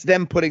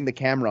them putting the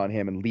camera on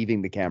him and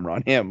leaving the camera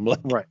on him. Like,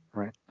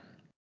 Right.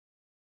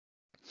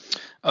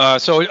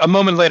 So a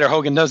moment later,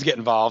 Hogan does get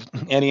involved,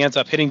 and he ends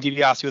up hitting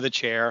DiBiase with a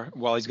chair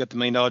while he's got the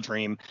 $1 Million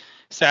Dream.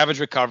 Savage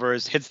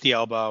recovers, hits the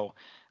elbow,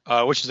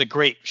 which is a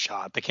great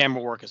shot. The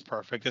camera work is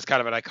perfect. It's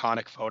kind of an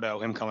iconic photo,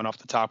 him coming off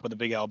the top with a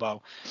big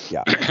elbow.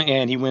 Yeah.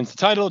 And he wins the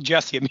title.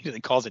 Jesse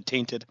immediately calls it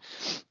tainted.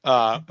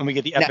 And we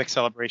get the epic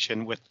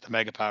celebration with the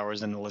Mega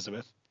Powers and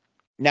Elizabeth.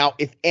 Now,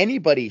 if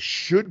anybody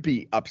should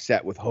be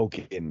upset with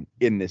Hogan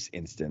in this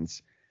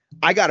instance,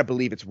 I got to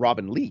believe it's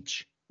Robin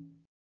Leach.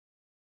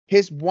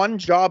 His one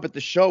job at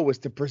the show was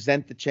to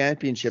present the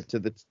championship to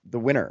the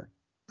winner.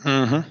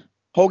 Mm-hmm.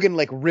 Hogan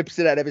rips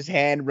it out of his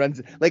hand,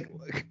 runs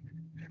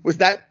was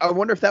that? I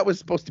wonder if that was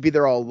supposed to be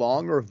there all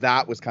along, or if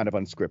that was kind of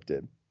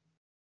unscripted.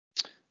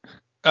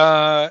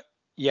 Yeah,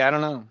 I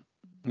don't know.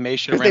 May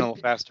should have ran a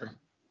little faster.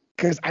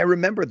 Because I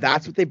remember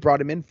that's what they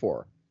brought him in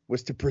for,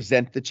 was to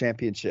present the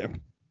championship.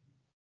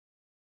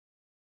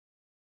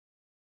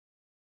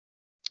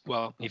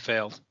 Well, he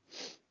failed.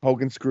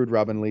 Hogan screwed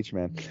Robin Leach,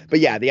 man. But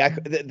yeah, the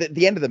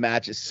end of the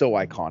match is so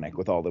iconic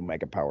with all the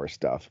Mega Power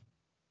stuff.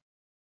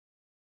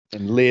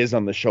 And Liz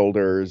on the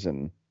shoulders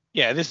and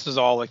yeah, this is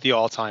all the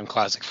all-time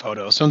classic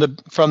photos. From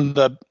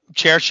the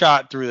chair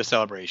shot through the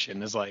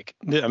celebration is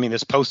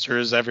there's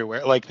posters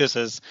everywhere.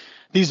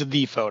 These are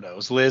the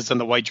photos. Liz on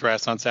the white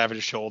dress on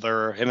Savage's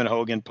shoulder, him and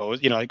Hogan pose,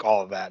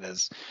 all of that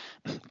is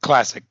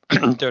classic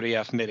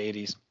WWF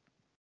mid-80s,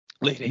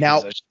 late 80s, now,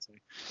 I should say.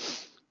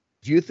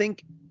 Do you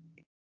think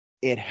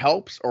it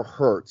helps or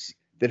hurts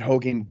that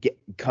Hogan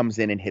comes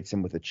in and hits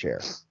him with a chair?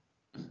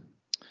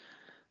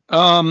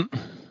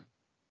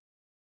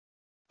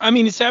 I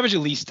mean, Savage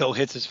at least still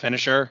hits his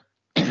finisher.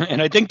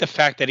 And I think the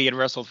fact that he had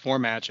wrestled 4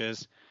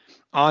 matches,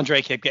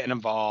 Andre kept getting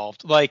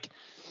involved.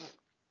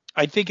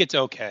 I think it's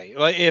okay.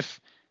 If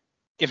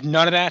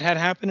none of that had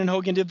happened and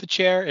Hogan did the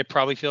chair, it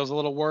probably feels a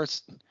little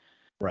worse.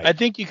 Right. I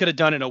think you could have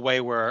done it in a way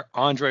where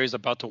Andre is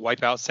about to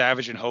wipe out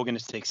Savage and Hogan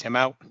just takes him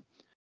out.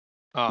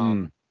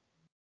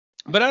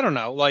 But I don't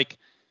know.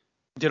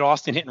 Did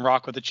Austin hit and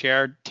rock with a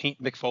chair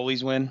taint Mick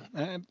Foley's win?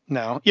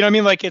 No. You know what I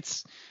mean?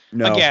 It's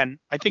no. Again,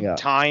 I think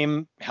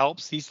time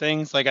helps these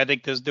things. I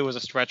think there was a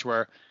stretch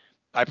where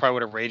I probably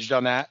would have raged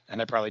on that,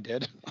 and I probably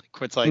did.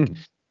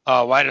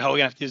 Why did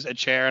Hogan have to use a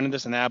chair and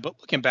this and that? But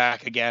looking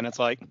back again, it's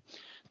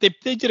they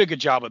did a good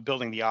job of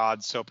building the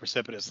odds so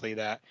precipitously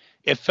that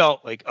it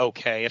felt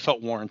okay. It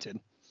felt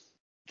warranted.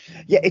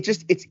 Yeah,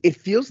 it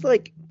feels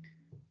like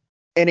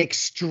an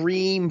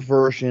extreme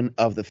version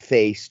of the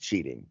face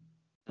cheating.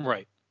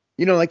 Right.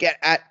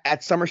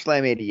 At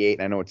SummerSlam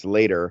 88, I know it's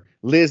later,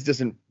 Liz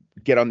doesn't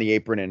get on the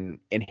apron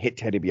and hit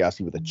Ted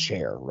DiBiase with a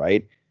chair,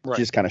 right?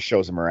 She just kind of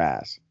shows him her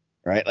ass,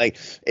 right?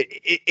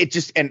 It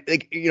just, and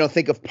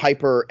think of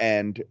Piper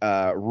and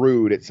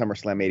Rude at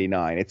SummerSlam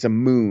 89. It's a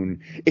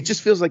moon. It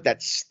just feels like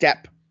that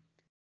step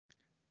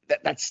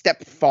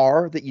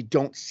far that you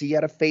don't see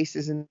out of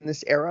faces in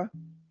this era.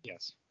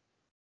 Yes.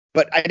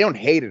 But I don't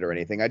hate it or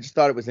anything. I just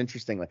thought it was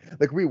interesting.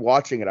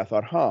 Rewatching it, I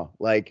thought,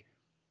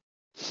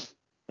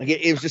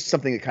 it was just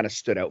something that kind of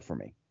stood out for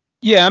me.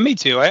 Yeah, me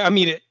too.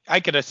 I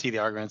could see the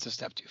arguments a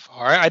step too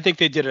far. I think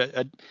they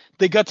did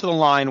they got to the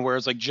line where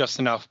it's just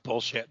enough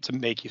bullshit to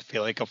make you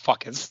feel fuck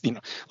fuck this.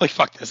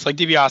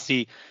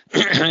 DiBiase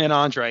and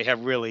Andre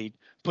have really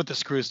put the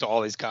screws to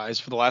all these guys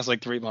for the last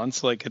 3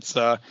 months.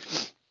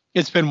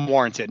 It's been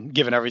warranted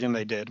given everything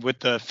they did with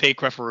the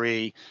fake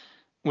referee.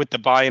 with the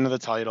buy-in of the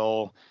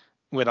title,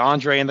 with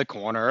Andre in the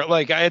corner.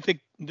 Like, I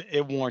think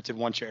it warranted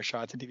one chair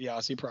shot to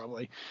DiBiase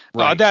probably.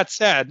 Right. That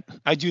said,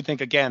 I do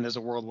think, again, there's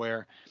a world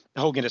where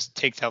Hogan just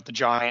takes out the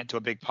Giant to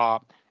a big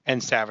pop,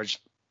 and Savage,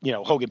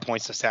 Hogan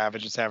points to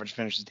Savage and Savage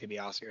finishes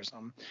DiBiase or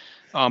something.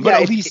 But Yeah,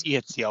 at least he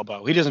hits the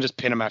elbow. He doesn't just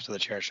pin him after the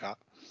chair shot.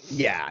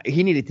 Yeah,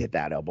 he needed to hit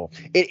that elbow.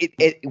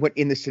 What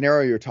in the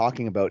scenario you're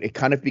talking about, it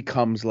kind of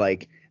becomes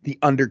like the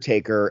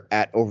Undertaker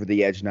at Over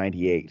the Edge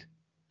 '98.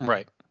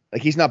 Right.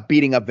 Like, he's not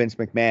beating up Vince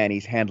McMahon,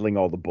 he's handling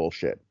all the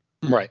bullshit.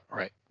 Right.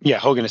 Yeah,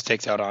 Hogan just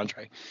takes out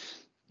Andre.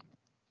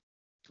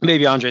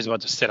 Maybe Andre's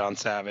about to sit on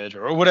Savage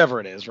or whatever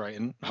it is, right?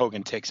 And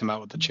Hogan takes him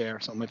out with the chair or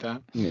something like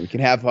that. You can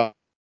have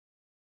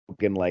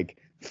Hogan like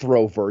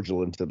throw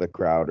Virgil into the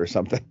crowd or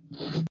something.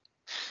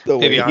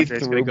 Maybe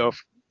Andre's gonna go.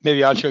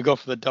 Maybe Andre will go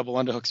for the double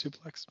underhook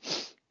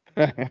suplex.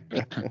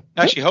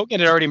 Actually, Hogan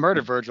had already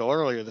murdered Virgil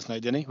earlier this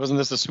night, didn't he? Wasn't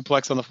this a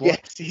suplex on the floor?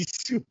 Yes, he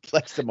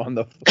suplexed him on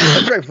the floor.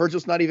 That's right.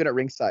 Virgil's not even at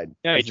ringside.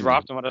 Yeah, he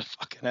dropped him on his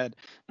fucking head.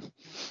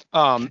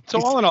 All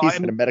in all, he's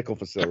in a medical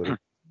facility.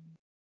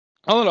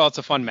 All in all, it's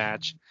a fun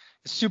match.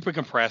 It's super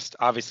compressed,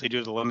 obviously, due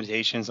to the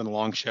limitations and the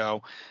long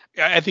show.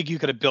 I think you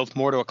could have built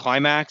more to a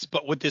climax,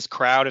 but with this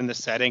crowd and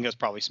this setting, it was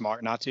probably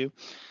smart not to.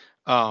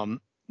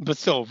 But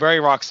still,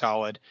 very rock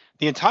solid.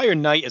 The entire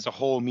night as a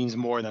whole means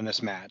more than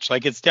this match.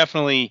 Like, it's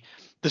definitely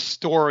the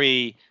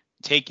story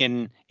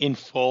taken in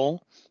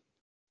full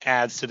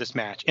adds to this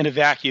match. In a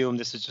vacuum,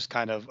 this is just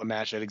kind of a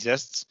match that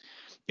exists.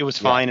 It was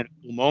fine in a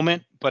cool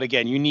moment, but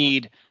again, you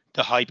need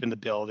the hype and the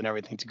build and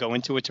everything to go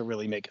into it to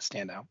really make it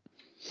stand out.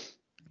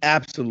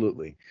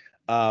 Absolutely.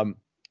 And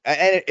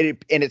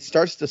it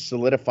starts to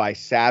solidify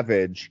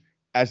Savage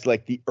as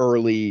like the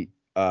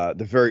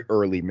very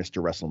early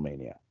Mr.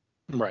 WrestleMania.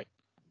 Right.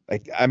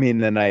 Like, I mean,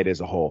 the night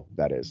as a whole,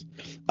 that is.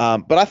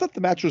 But I thought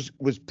the match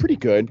was pretty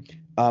good.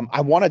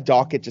 I want to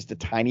dock it just a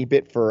tiny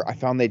bit I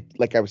found they,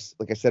 like I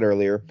said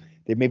earlier,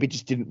 they maybe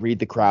just didn't read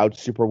the crowd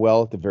super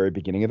well at the very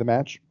beginning of the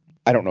match.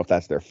 I don't know if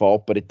that's their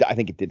fault, but I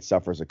think it did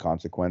suffer as a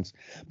consequence.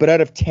 But out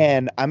of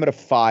 10, I'm at a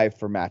 5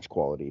 for match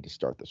quality to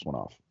start this one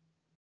off.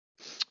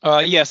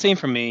 Yeah, same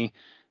for me,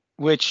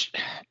 which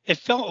it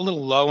felt a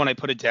little low when I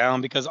put it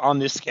down because on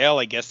this scale,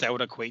 I guess that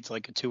would equate to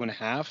like a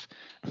 2.5,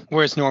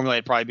 whereas normally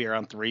I'd probably be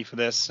around 3 for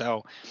this.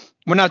 So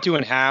we're not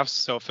doing halves,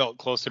 so it felt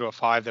closer to a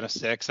 5 than a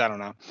 6. I don't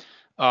know.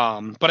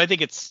 But I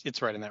think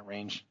it's right in that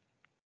range.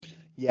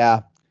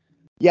 Yeah,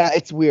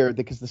 it's weird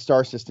because the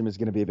star system is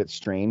going to be a bit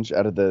strange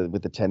with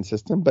the 10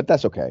 system, but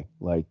that's okay.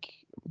 Like,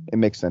 it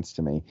makes sense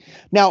to me.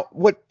 Now,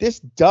 what this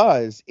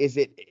does is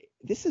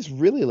this is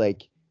really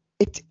like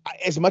it.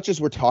 As much as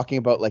we're talking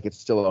about like it's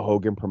still a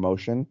Hogan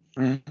promotion,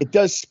 it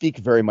does speak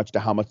very much to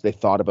how much they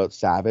thought about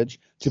Savage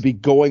to be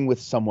going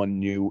with someone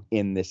new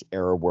in this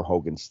era where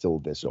Hogan's still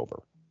this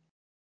over.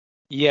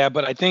 Yeah,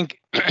 but I think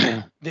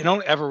they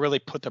don't ever really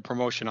put the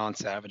promotion on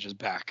Savage's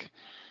back.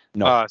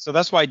 No. So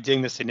that's why I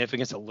ding the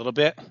significance a little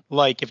bit.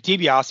 Like, if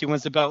DiBiase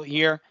wins the belt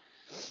here,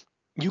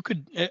 you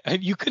could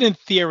in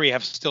theory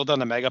have still done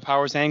the Mega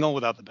Powers angle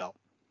without the belt.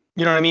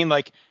 You know what I mean?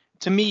 Like,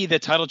 to me, the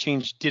title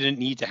change didn't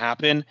need to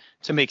happen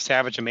to make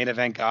Savage a main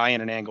event guy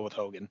in an angle with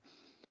Hogan.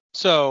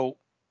 So,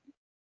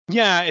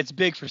 yeah, it's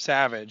big for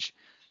Savage.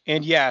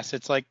 And yes,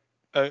 it's like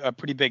a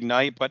pretty big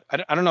night, but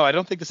I don't know. I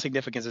don't think the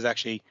significance is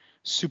actually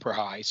super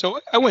high. So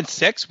I went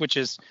 6, which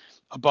is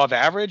above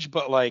average,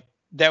 but like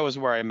that was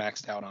where I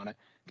maxed out on it.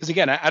 Because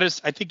again, I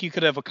think you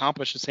could have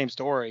accomplished the same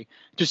story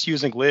just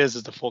using Liz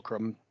as the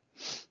fulcrum.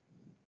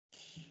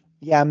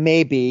 Yeah,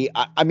 maybe.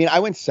 I mean, I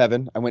went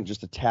 7. I went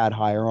just a tad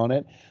higher on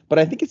it, but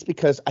I think it's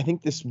because I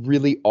think this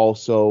really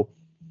also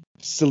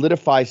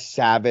solidifies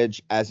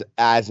Savage as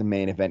a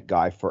main event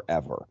guy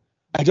forever.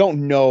 I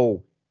don't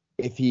know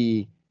if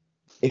he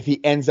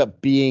ends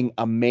up being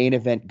a main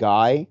event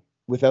guy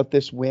without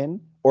this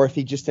win, or if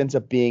he just ends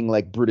up being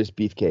like Brutus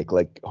Beefcake,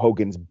 like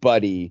Hogan's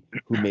buddy,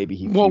 who maybe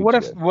he. Well, what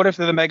if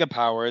they're the Mega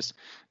Powers?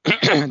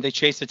 They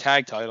chase the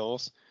tag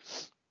titles,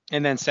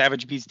 and then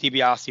Savage beats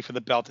DiBiase for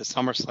the belt at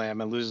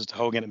SummerSlam and loses to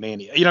Hogan at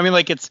Mania. You know what I mean?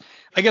 Like,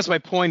 I guess my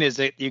point is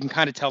that you can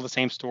kind of tell the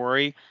same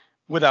story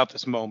without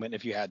this moment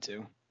if you had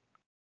to.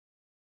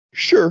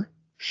 Sure,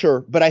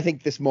 but I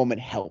think this moment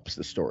helps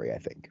the story. I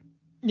think.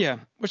 Yeah,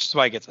 which is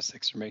why it gets a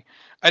 6 for me.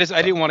 I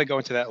didn't want to go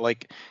into that.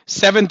 Like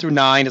 7 through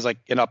 9 is like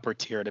an upper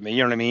tier to me.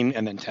 You know what I mean?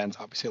 And then 10's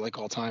obviously like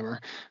all timer.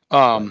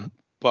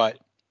 But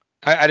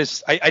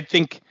I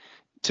think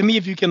to me,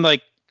 if you can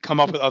like come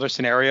up with other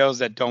scenarios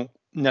that don't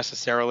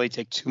necessarily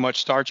take too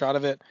much starch out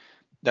of it,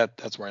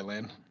 that's where I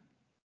land.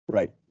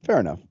 Right. Fair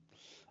enough.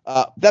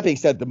 That being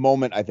said, the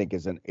moment I think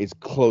is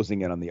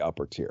closing in on the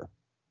upper tier.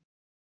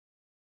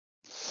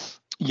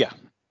 Yeah.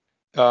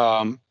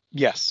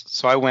 Yes.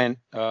 So I went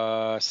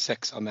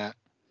 6 on that.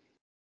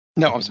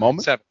 No, I'm sorry,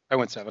 7. I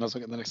went 7. I was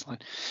looking at the next line.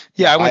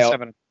 Yeah, I went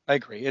 7. I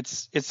agree.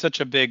 It's such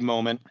a big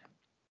moment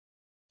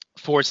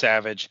for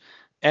Savage.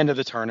 End of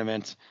the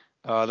tournament.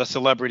 The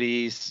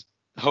celebrities,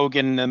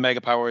 Hogan and the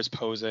Mega Powers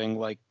posing.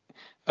 Like,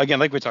 again,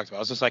 like we talked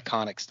about, it's just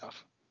iconic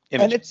stuff.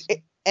 Images.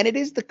 And it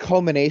is the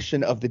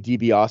culmination of the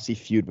DiBiase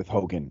feud with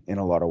Hogan in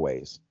a lot of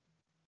ways.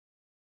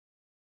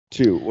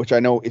 too, which I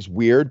know is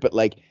weird, but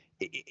like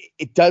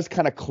it does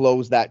kind of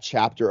close that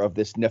chapter of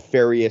this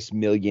nefarious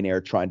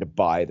millionaire trying to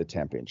buy the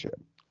championship.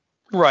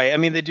 Right. I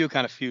mean, they do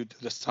kind of feud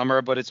through the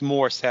summer, but it's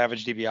more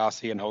Savage,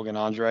 DiBiase, and Hogan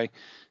Andre,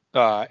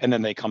 and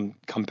then they come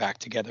back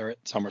together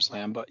at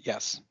SummerSlam. But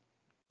yes.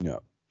 Yeah.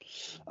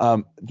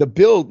 The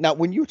build now,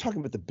 when you were talking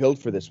about the build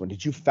for this one,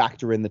 did you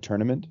factor in the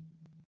tournament?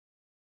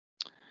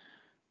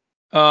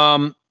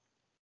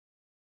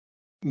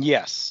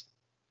 Yes.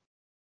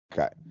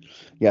 Okay.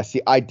 Yeah.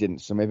 See, I didn't,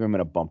 so maybe I'm going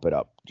to bump it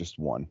up just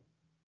one.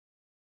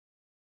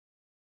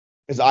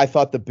 Because I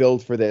thought the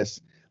build for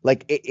this,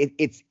 like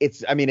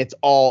it's I mean, it's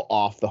all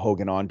off the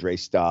Hogan Andre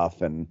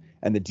stuff and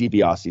the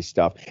DiBiase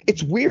stuff.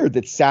 It's weird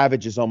that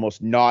Savage is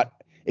almost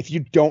not. If you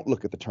don't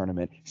look at the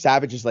tournament,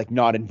 Savage is like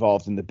not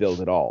involved in the build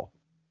at all.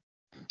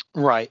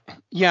 Right.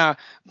 Yeah.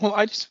 Well,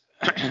 I just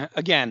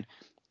again,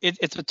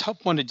 it's a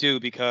tough one to do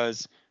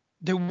because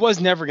there was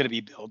never going to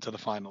be build to the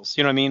finals.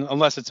 You know what I mean?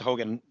 Unless it's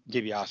Hogan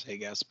DiBiase, I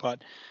guess.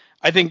 But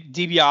I think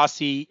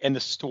DiBiase and the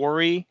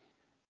story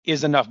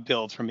is enough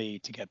build for me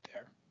to get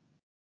there.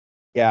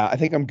 Yeah, I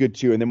think I'm good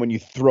too. And then when you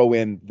throw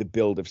in the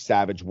build of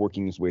Savage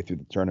working his way through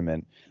the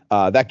tournament,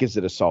 that gives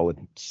it a solid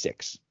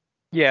 6.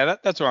 Yeah,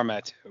 that's where I'm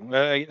at too.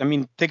 I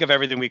mean, think of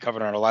everything we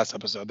covered on our last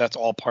episode. That's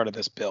all part of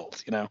this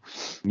build, you know?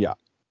 Yeah,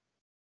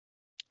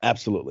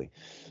 absolutely.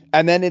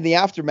 And then in the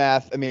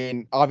aftermath, I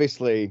mean,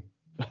 obviously,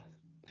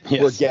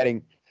 Yes.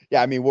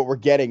 what we're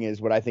getting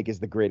is what I think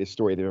is the greatest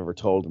story they've ever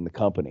told in the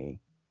company.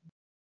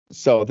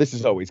 So this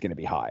is always going to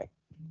be high.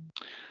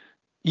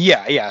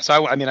 Yeah. So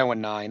I went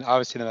 9.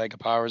 Obviously, the Mega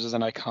Powers is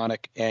an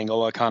iconic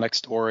angle, iconic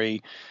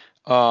story.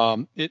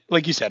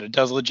 Like you said, it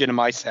does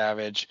legitimize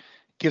Savage,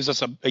 gives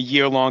us a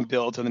year-long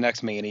build to the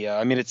next Mania.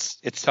 I mean, it's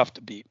tough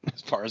to beat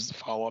as far as the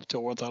follow-up to a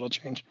world title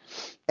change.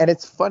 And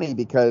it's funny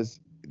because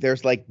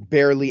there's like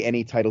barely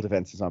any title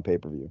defenses on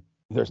pay-per-view.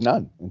 There's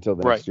none until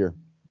the next year.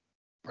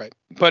 Right.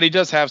 But he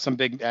does have some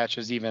big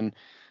matches even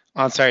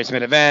on Saturday's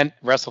main event,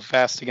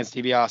 WrestleFest against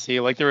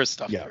DiBiase. Like there is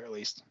stuff there at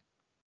least.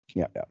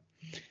 Yeah.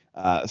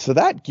 So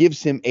that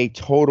gives him a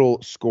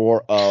total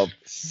score of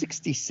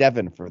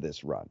 67 for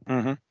this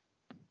run,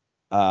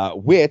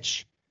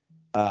 which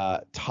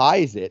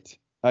ties it.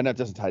 No, it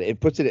doesn't tie it. It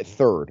puts it at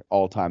 3rd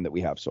all time that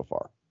we have so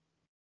far.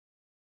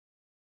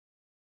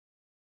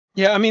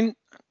 Yeah, I mean,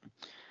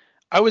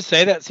 I would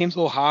say that seems a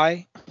little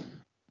high,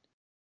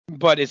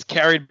 but it's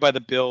carried by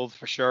the build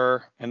for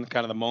sure and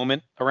kind of the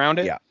moment around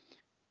it. Yeah.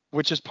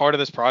 Which is part of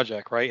this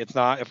project, right? It's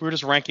not, if we were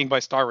just ranking by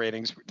star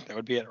ratings, that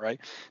would be it, right?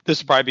 This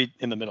would probably be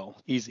in the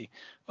middle, easy.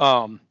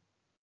 I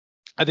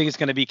think it's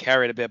going to be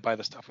carried a bit by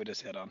the stuff we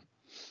just hit on.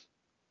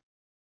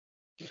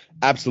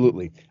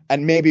 Absolutely.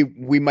 And maybe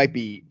we might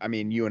be, I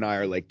mean, you and I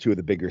are like 2 of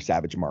the bigger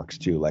Savage marks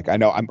too. Like I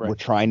know we're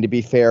trying to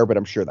be fair, but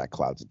I'm sure that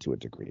clouds it to a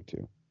degree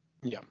too.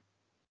 Yeah.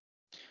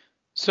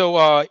 So,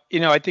 I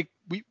think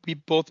we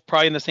both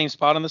probably in the same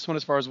spot on this one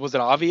as far as was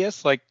it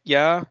obvious? Like,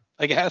 yeah,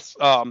 I guess.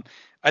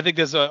 I think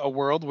there's a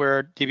world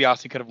where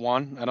DiBiase could have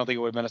won. I don't think it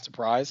would have been a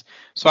surprise.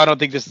 So I don't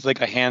think this is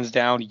like a hands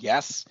down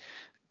yes,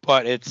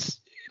 but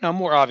it's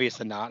more obvious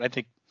than not. I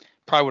think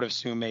probably would have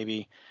assumed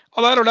maybe.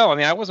 Although I don't know. I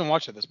mean, I wasn't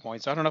watching at this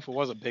point, so I don't know if it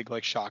was a big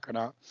like shock or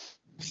not.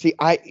 See,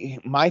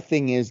 my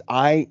thing is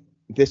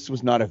this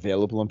was not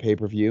available on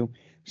pay-per-view,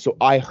 so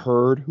I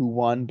heard who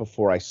won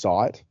before I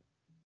saw it.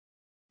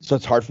 So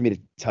it's hard for me to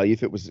tell you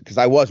if it was, because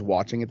I was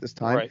watching at this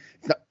time. Right.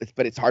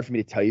 But it's hard for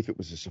me to tell you if it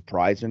was a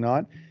surprise or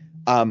not.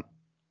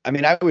 I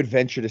mean, I would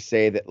venture to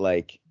say that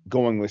like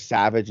going with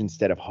Savage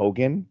instead of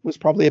Hogan was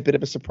probably a bit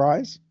of a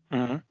surprise.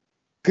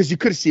 Because you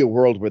could see a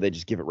world where they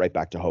just give it right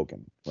back to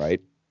Hogan, right?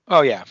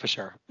 Oh yeah, for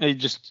sure. He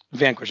just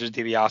vanquishes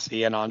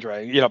DiBiase and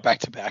Andre, back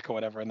to back or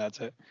whatever, and that's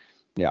it.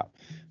 Yeah.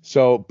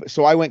 So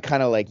I went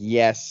kind of like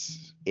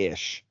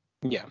yes-ish.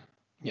 Yeah.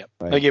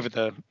 Right. I gave it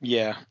the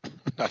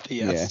not the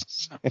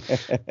yes. Yeah.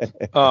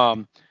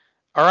 So.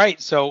 All right,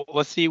 so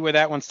let's see where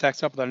that one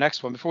stacks up with our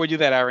next one. Before we do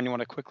that, Aaron, you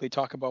want to quickly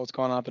talk about what's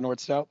going on at the North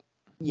South?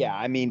 Yeah,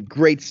 I mean,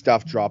 great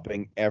stuff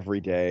dropping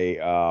every day.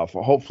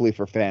 Hopefully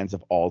for fans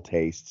of all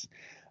tastes.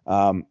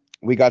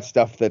 We got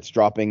stuff that's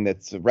dropping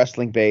that's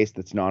wrestling based,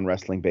 that's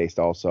non-wrestling based.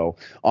 Also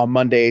on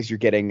Mondays, you're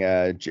getting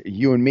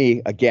you and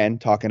me again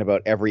talking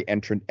about every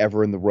entrant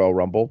ever in the Royal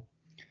Rumble.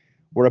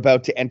 We're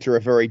about to enter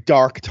a very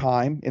dark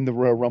time in the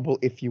Royal Rumble,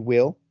 if you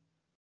will,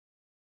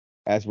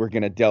 as we're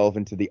going to delve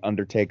into The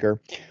Undertaker.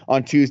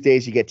 On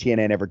Tuesdays, you get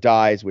TNA Never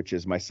Dies, which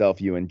is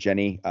myself, you, and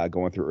Jenny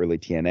going through early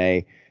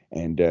TNA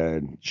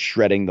and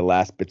shredding the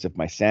last bits of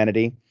my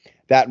sanity.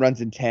 That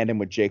runs in tandem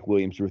with Jake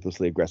Williams'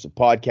 Ruthlessly Aggressive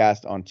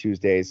podcast on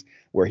Tuesdays,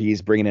 where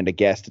he's bringing in a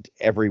guest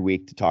every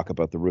week to talk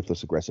about the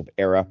Ruthless Aggressive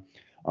era.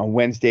 On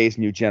Wednesdays,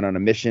 New Gen on a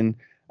Mission.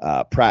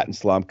 Pratt and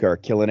Slomka are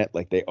killing it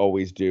like they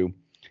always do.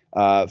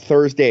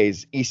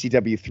 Thursdays,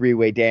 ECW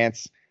three-way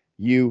dance.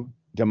 You,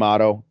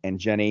 D'Amato, and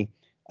Jenny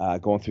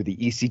going through the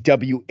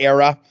ECW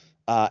era.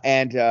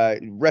 And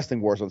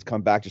Wrestling Warzone's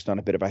come back just on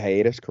a bit of a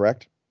hiatus,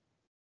 correct?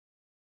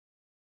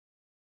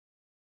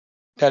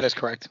 That is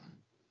correct.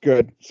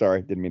 Good.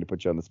 Sorry, didn't mean to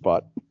put you on the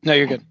spot. No,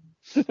 you're good.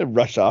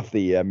 Rush off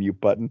the mute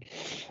button.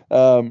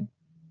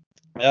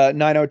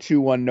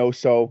 9021 No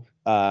So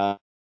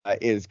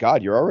is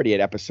God. You're already at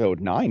episode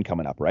 9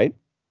 coming up, right?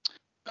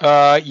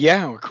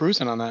 Yeah, we're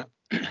cruising on that.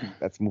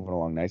 That's moving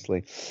along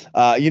nicely.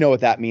 You know what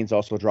that means?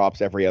 Also drops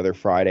every other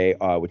Friday,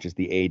 which is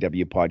the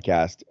AEW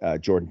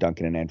podcast. Jordan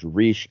Duncan and Andrew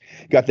Reich.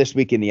 Got This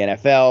Week in the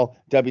NFL.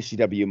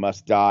 WCW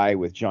Must Die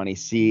with Johnny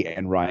C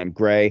and Ryan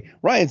Gray.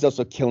 Ryan's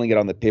also killing it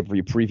on the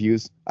pay-per-view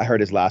previews. I heard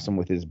his last one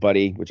with his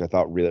buddy, which I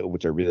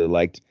really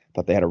liked.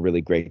 Thought they had a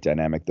really great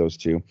dynamic, those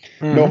two.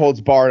 Mm-hmm. No Holds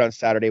Barred on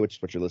Saturday, which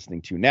is what you're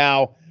listening to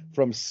now.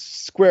 From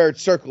squared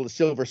circle to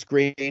silver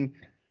screen.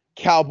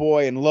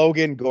 Cowboy and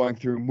Logan going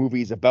through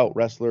movies about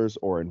wrestlers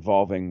or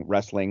involving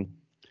wrestling.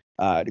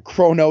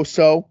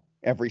 Chronoso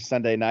every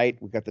Sunday night.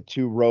 We've got the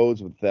two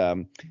roads with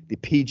the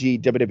PG,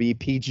 WWE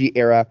PG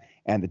era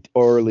and the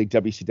early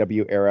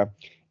WCW era.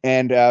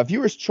 And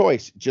Viewer's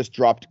Choice just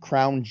dropped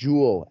Crown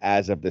Jewel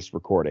as of this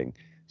recording.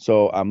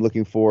 So I'm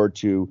looking forward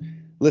to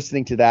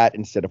listening to that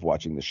instead of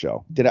watching the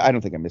show. I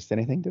don't think I missed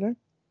anything, did I?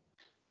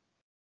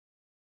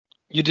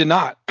 You did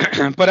not.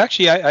 But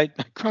actually, I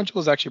Crown Jewel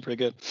is actually pretty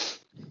good.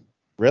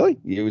 Really?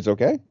 It was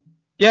okay?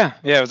 Yeah.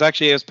 It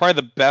was probably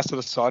the best of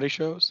the Saudi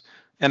shows.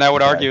 And I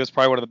would argue it was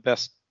probably one of the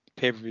best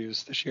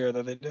pay-per-views this year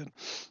that they did.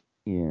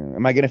 Yeah.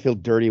 Am I going to feel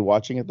dirty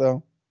watching it,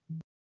 though?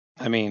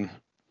 I mean,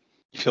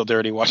 you feel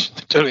dirty watching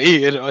the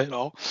WWE at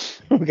all.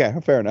 Okay,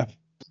 fair enough.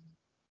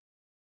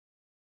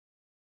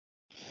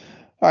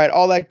 All right,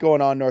 all that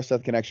going on,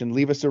 North-South Connection.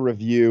 Leave us a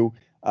review.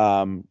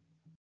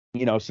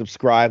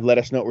 Subscribe. Let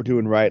us know what we're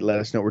doing right. Let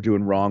us know what we're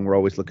doing wrong. We're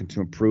always looking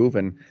to improve.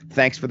 And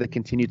thanks for the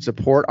continued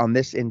support on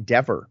this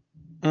endeavor.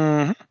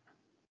 Mm-hmm.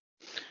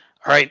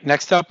 All right,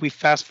 next up, we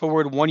fast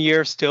forward 1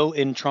 year, still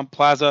in Trump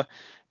Plaza,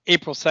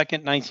 April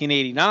 2nd,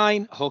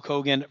 1989, Hulk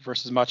Hogan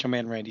versus Macho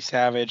Man Randy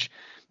Savage.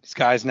 These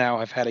guys now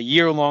have had a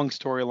year-long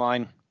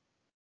storyline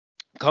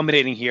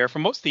culminating here. For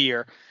most of the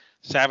year,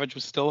 Savage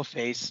was still a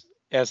face.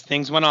 As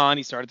things went on,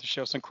 he started to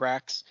show some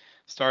cracks.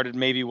 Started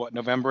maybe,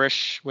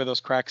 November-ish, where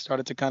those cracks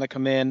started to kind of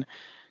come in,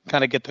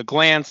 kind of get the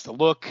glance, the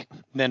look.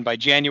 And then by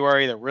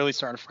January, they're really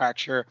starting to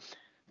fracture.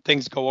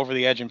 Things go over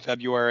the edge in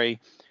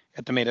February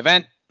at the main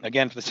event.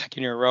 Again, for the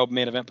second year in a row,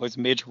 main event plays a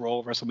major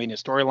role in WrestleMania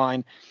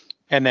storyline.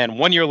 And then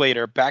 1 year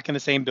later, back in the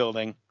same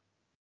building,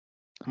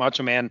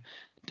 Macho Man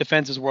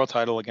defends his world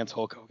title against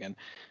Hulk Hogan.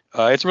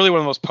 It's really one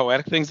of the most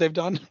poetic things they've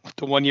done with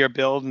the 1 year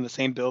build in the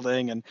same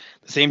building and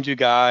the same two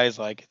guys.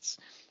 Like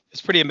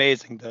it's pretty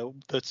amazing,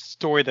 the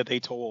story that they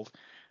told.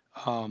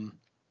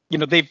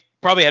 They've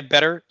probably had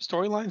better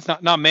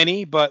storylines, not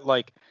many, but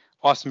like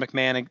Austin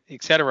McMahon,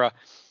 etc.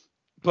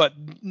 But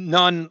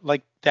none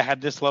like that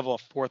had this level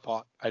of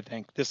forethought. I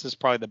think this is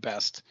probably the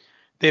best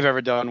they've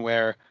ever done,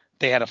 where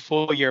they had a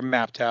full year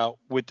mapped out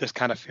with this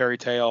kind of fairy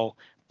tale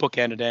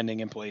bookended ending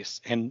in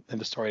place and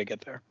the story to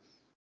get there.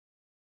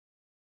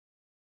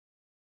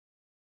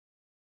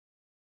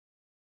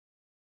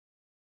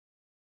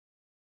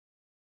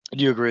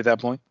 Do you agree with that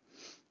point?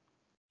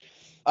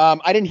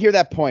 I didn't hear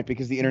that point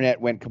because the internet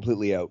went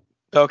completely out.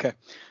 Okay.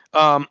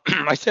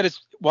 I said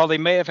while they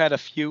may have had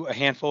a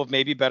handful of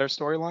maybe better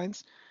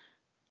storylines,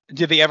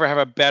 did they ever have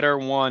a better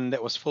one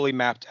that was fully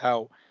mapped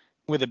out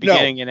with a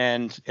beginning and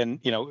end and,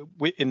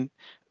 in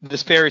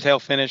this fairy tale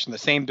finish in the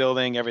same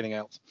building, everything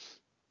else?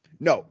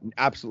 No,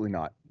 absolutely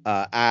not.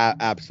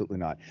 Absolutely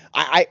not.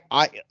 I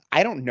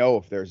don't know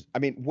if there's,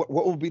 what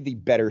would be the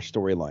better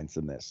storylines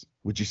than this?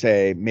 Would you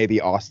say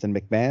maybe Austin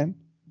McMahon?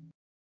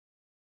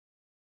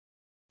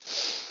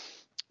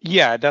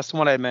 Yeah, that's the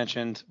one I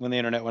mentioned when the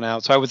internet went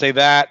out. So I would say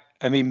that.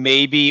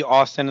 Maybe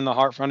Austin and the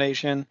Hart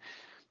Foundation.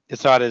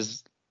 It's not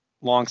as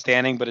long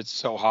standing, but it's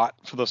so hot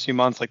for those few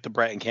months, like the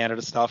Brett and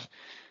Canada stuff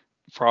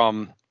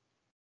from,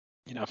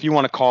 if you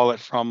want to call it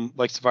from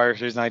like Survivor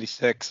Series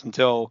 96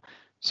 until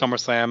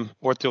SummerSlam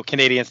or till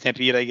Canadian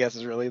Stampede, I guess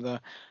is really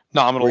the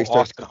nominal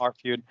Austin Hart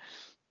feud.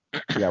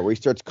 Yeah, where he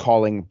starts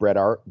calling Brett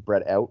out.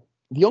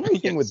 The only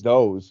thing with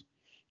those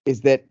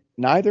is that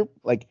neither,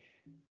 like,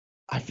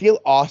 I feel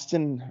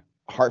Austin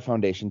Hart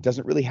Foundation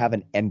doesn't really have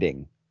an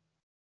ending.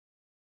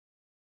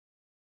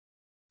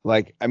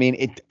 Like,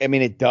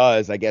 it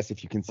does, I guess,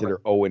 if you consider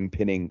Owen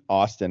pinning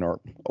Austin or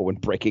Owen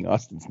breaking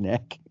Austin's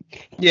neck.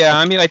 Yeah,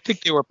 I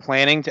think they were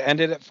planning to end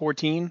it at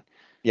 14.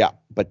 Yeah,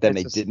 but then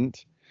they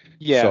didn't.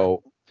 Yeah.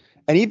 So,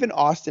 and even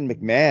Austin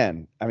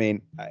McMahon,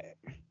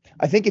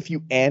 I think if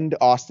you end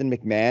Austin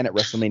McMahon at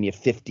WrestleMania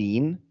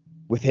 15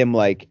 with him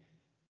like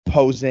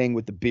posing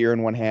with the beer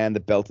in one hand, the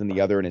belt in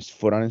the other, and his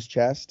foot on his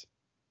chest,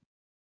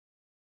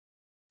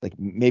 like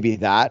maybe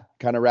that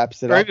kind of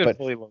wraps it up. But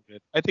fully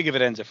loaded. I think if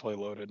it ends at fully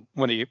loaded,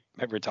 when he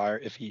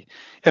retire, if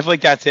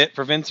like that's it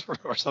for Vince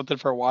or something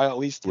for a while at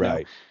least.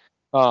 Right.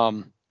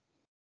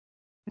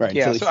 Right.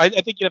 Yeah. So I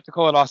think you have to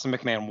call it Austin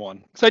McMahon 1,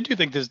 because I do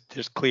think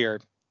there's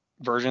clear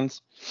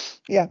versions.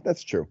 Yeah,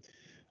 that's true.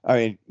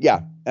 The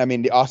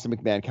Austin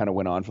McMahon kind of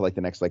went on for like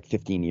the next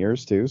 15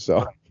 years too.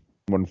 So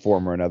one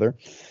form or another.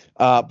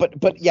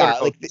 But yeah,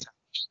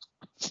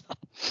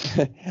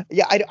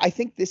 I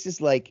think this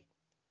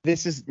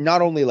is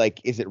not only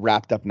is it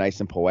wrapped up nice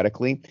and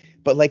poetically,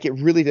 but it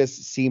really does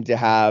seem to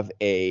have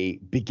a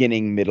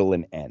beginning, middle,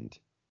 and end.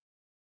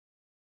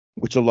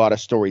 which a lot of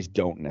stories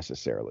don't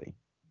necessarily.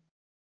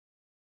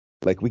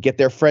 Like, we get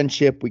their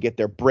friendship, we get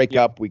their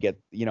breakup, we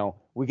get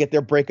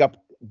their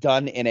breakup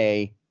done in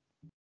a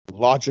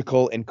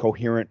logical and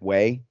coherent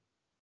way,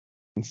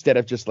 instead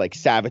of just like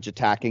Savage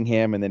attacking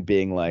him and then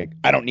being like,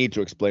 I don't need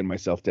to explain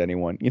myself to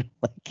anyone,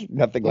 like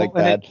nothing like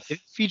that. It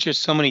features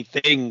so many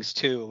things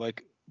too,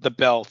 like the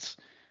belt,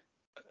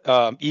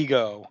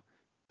 ego,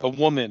 a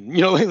woman,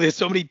 like, there's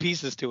so many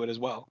pieces to it as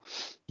well.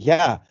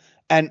 Yeah.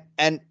 And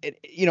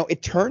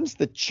it turns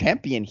the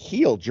champion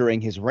heel during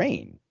his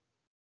reign,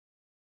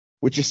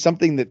 which is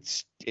something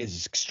that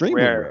is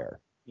extremely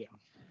rare. Yeah.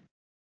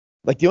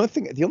 Like, the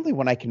only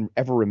one I can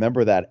ever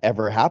remember that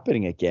ever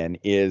happening again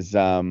is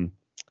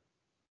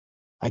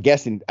I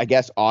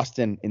guess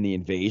Austin in the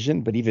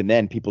Invasion, but even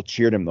then people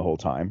cheered him the whole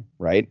time,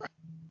 right?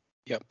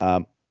 Yep.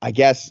 I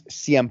guess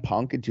CM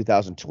Punk in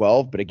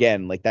 2012, but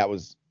again, like, that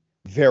was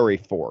very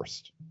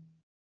forced.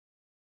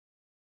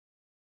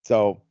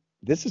 So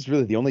this is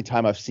really the only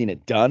time I've seen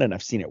it done, and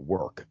I've seen it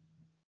work.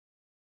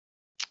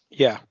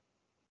 Yeah.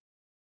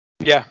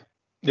 Yeah.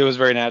 It was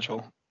very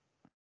natural.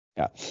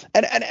 Yeah.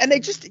 And they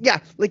just,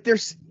 like,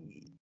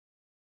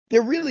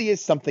 there really is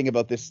something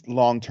about this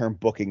long-term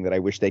booking that I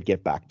wish they'd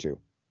get back to.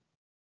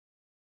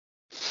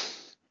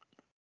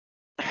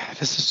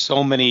 This is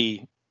so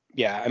many.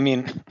 Yeah. I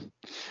mean,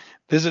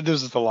 this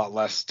is a lot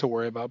less to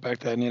worry about back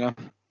then,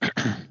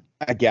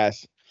 I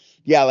guess.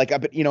 Yeah. Like,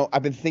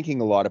 I've been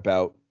thinking a lot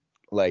about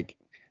like,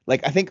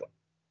 I think,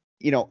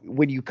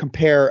 when you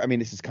compare, I mean,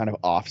 this is kind of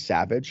off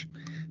Savage,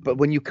 but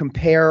when you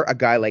compare a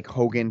guy like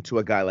Hogan to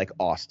a guy like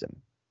Austin,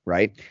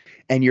 right?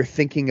 And you're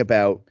thinking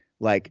about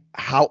like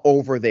how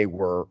over they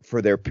were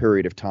for their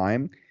period of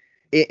time,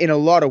 in a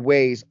lot of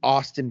ways,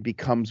 Austin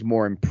becomes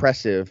more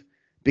impressive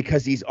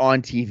because he's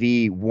on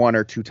TV 1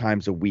 or 2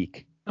 times a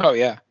week. Oh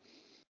yeah.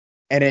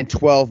 And then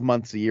 12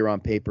 months a year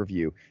on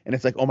pay-per-view. And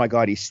it's like, oh my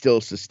God, he's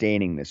still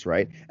sustaining this,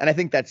 right? And I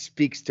think that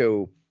speaks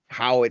to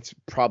how it's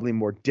probably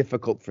more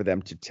difficult for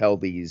them to tell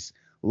these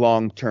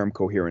long-term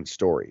coherent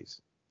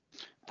stories.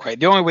 Right.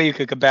 The only way you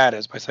could combat it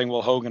is by saying,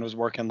 well, Hogan was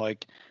working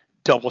like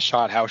double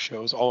shot house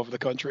shows all over the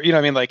country. You know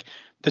what I mean? Like,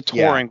 the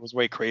touring was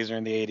way crazier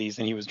in the 80s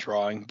and he was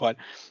drawing. But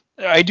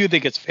I do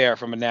think it's fair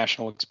from a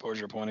national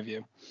exposure point of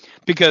view,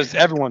 because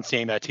everyone's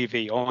seeing that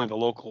TV, only the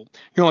local.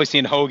 You're only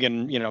seeing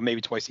Hogan, maybe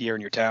twice a year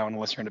in your town,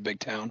 unless you're in a big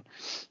town.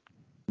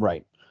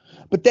 Right.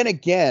 But then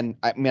again,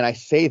 I mean, I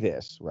say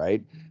this,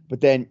 right?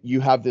 But then you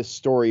have this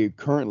story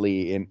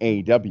currently in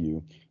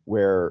AEW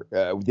where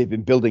they've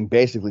been building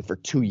basically for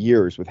 2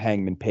 years with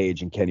Hangman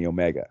Page and Kenny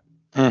Omega.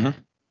 Mm-hmm.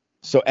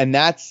 So, and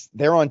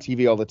they're on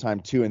TV all the time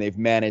too, and they've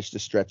managed to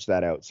stretch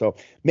that out. So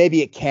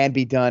maybe it can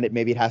be done.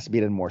 Maybe it has to be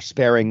done more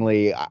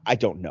sparingly. I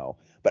don't know,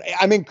 but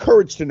I'm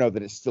encouraged to know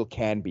that it still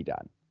can be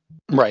done.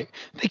 Right.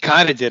 They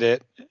kind of did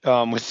it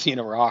with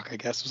Cena Rock, I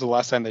guess was the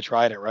last time they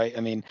tried it. Right.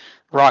 I mean,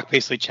 Rock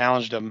basically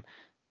challenged him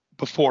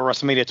before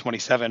WrestleMania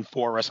 27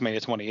 for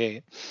WrestleMania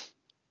 28.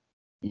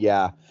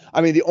 Yeah. I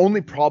mean, the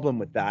only problem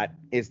with that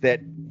is that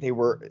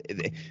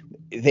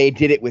they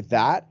did it with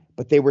that,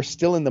 but they were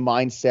still in the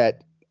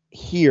mindset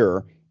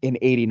here in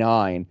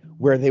 89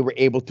 where they were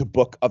able to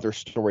book other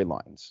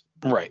storylines.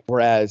 Right.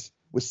 Whereas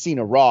with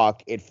Cena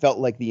Rock, it felt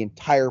like the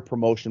entire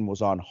promotion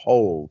was on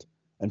hold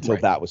until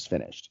that was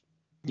finished.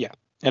 Yeah.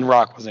 And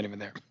Rock wasn't even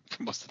there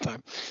for most of the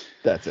time.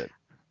 That's it.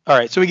 All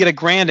right. So we get a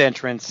grand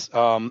entrance.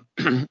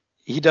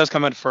 He does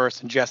come in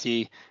first, and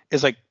Jesse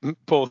is like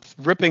both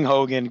ripping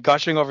Hogan,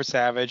 gushing over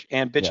Savage,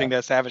 and bitching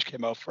that Savage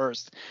came out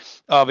first.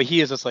 But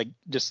he is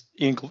just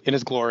in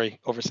his glory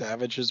over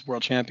Savage as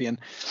world champion.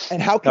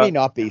 And how can he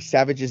not be?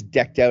 Savage is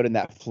decked out in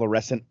that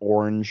fluorescent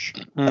orange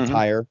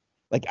attire.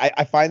 Like,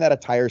 I find that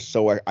attire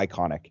so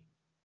iconic.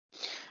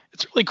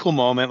 It's a really cool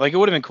moment. Like, it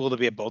would have been cool to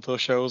be at both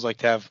those shows, like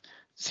to have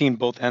seen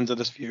both ends of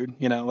this feud.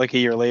 Like a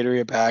year later,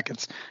 you're back.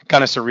 It's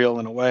kind of surreal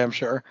in a way, I'm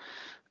sure.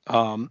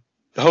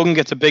 Hogan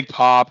gets a big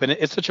pop, and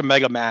it's such a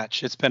mega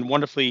match. It's been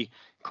wonderfully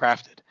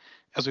crafted,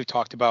 as we've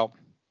talked about.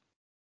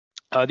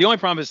 The only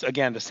problem is,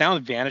 again, the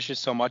sound vanishes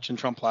so much in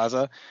Trump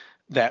Plaza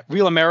that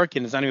Real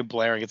American is not even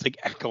blaring. It's like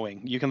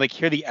echoing. You can like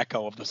hear the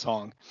echo of the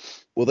song.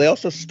 Well, they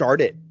also start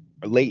it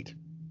late.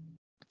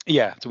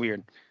 Yeah, it's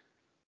weird.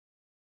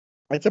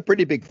 It's a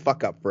pretty big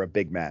fuck up for a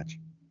big match.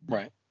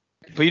 Right.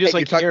 But you just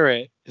hear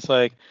it. It's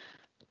like,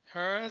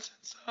 hurts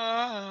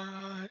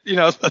inside.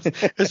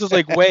 This is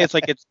like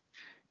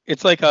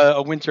it's like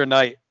a winter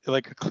night,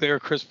 like a clear,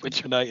 crisp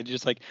winter night, and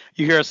just like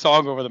you hear a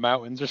song over the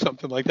mountains or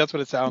something. Like, that's what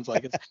it sounds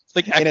like. It's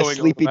like echoing in a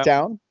sleepy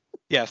town.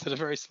 Yes, in a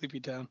very sleepy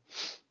town.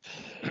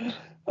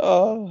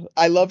 Oh,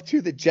 I love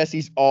too that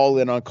Jesse's all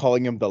in on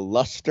calling him the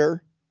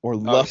Luster or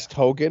Lust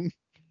Hogan.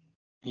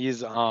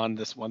 He's on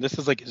this one. This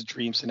is like his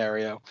dream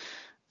scenario.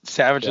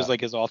 Savage is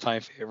like his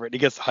all-time favorite. He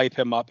gets to hype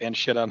him up and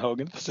shit on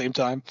Hogan at the same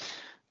time.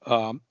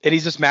 And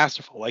he's just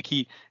masterful. Like,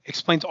 he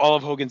explains all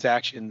of Hogan's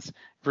actions,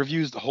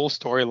 reviews the whole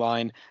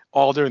storyline,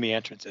 all during the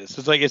entrances.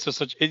 It's like, it's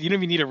just you don't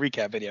even need a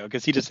recap video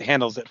because he just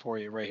handles it for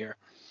you right here.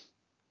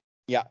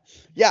 Yeah.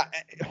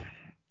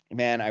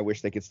 Man, I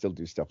wish they could still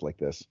do stuff like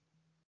this.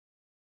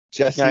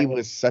 Jesse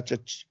was such a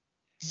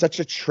such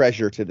a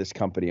treasure to this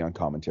company on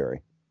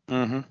commentary.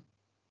 Mm-hmm.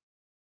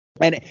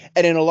 And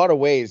in a lot of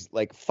ways,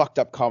 like fucked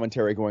up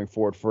commentary going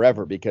forward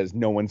forever because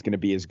no one's going to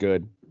be as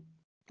good.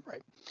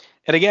 Right.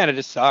 And again, it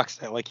just sucks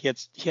that like he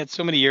had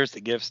so many years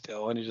to give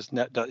still, and he's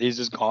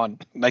just gone.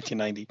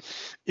 1990.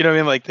 You know what I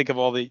mean? Like think of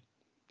all the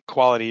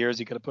quality years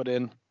he could have put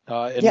in,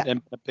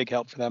 and a big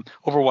help for them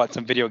over what,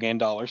 some video game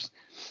dollars.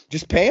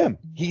 Just pay him.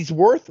 He's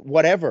worth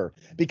whatever.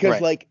 Because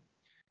Right. like,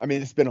 I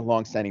mean, it's been a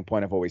long-standing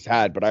point I've always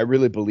had, but I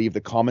really believe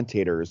the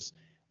commentators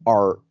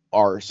are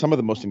some of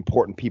the most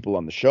important people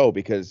on the show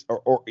because,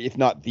 or if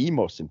not the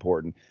most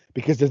important,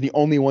 because they're the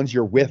only ones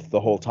you're with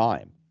the whole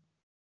time.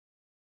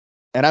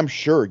 And I'm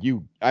sure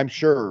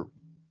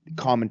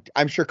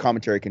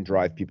commentary can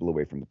drive people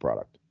away from the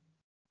product.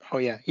 Oh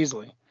yeah,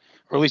 easily,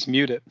 or at least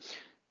mute it.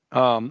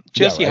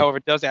 Jesse, right. however,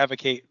 does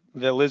advocate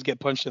that Liz get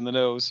punched in the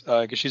nose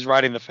because she's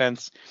riding the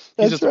fence.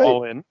 He's That's just right.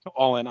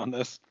 all in on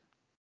this.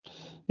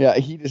 Yeah,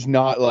 he does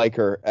not like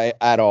her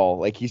at all.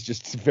 Like he's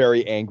just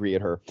very angry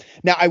at her.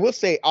 Now, I will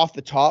say off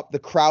the top, the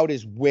crowd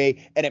is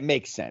and it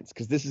makes sense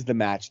because this is the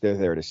match they're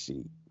there to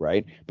see,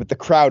 right? But the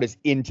crowd is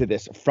into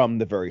this from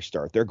the very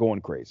start. They're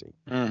going crazy.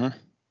 Mm-hmm.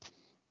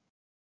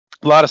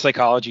 A lot of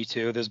psychology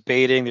too. There's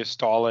baiting, there's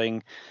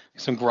stalling,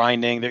 some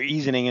grinding. They're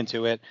easing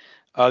into it.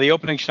 The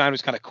opening shine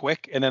was kind of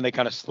quick, and then they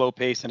kind of slow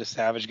pace into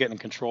Savage getting in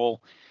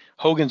control.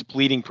 Hogan's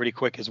bleeding pretty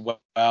quick as well,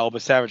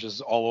 but Savage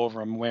is all over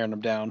him, wearing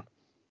him down.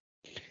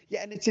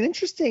 Yeah, and it's an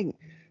interesting,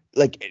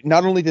 like,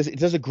 not only does it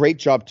does a great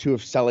job too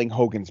of selling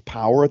Hogan's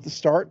power at the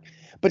start,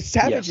 but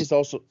Savage is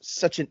also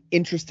such an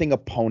interesting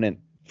opponent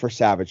for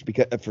Savage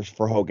because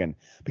for Hogan,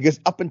 because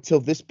up until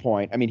this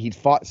point, I mean, he'd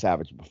fought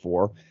Savage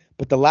before,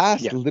 but the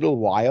last little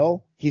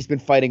while he's been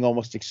fighting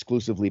almost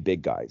exclusively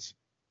big guys.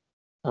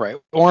 Right.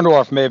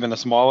 Orndorff may have been the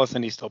smallest,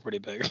 and he's still pretty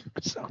big.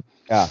 So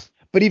yeah.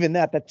 But even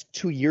that's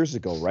 2 years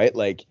ago, right?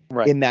 Like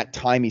in that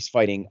time, he's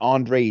fighting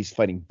Andre, he's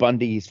fighting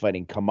Bundy, he's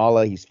fighting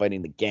Kamala, he's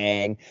fighting the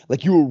Gang.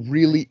 Like you were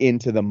really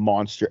into the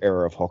monster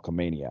era of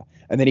Hulkamania,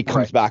 and then he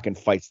comes back and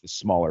fights the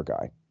smaller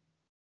guy.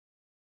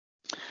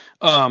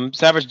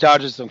 Savage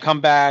dodges some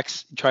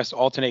comebacks, tries to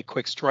alternate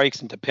quick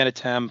strikes into pin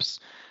attempts,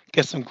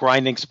 gets some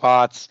grinding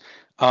spots.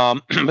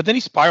 But then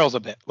he spirals a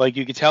bit. Like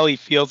you can tell he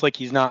feels like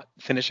he's not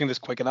finishing this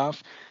quick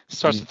enough.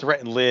 Starts to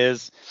threaten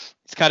Liz.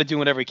 He's kind of doing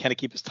whatever he can to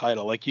keep his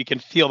title. Like you can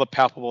feel the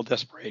palpable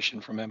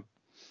desperation from him.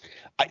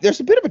 There's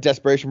a bit of a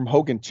desperation from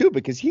Hogan too,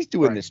 because he's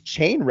doing this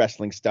chain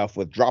wrestling stuff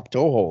with drop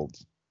toe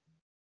holds.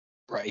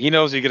 Right. He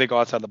knows he's gonna go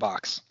outside the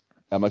box.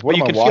 I'm like, what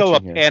am I watching here? You can feel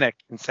a here? panic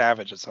in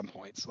Savage at some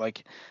points.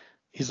 Like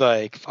he's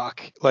like, fuck.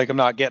 Like I'm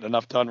not getting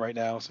enough done right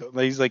now. So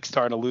he's like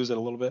starting to lose it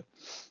a little bit.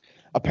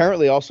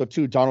 Apparently, also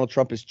too, Donald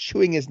Trump is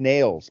chewing his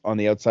nails on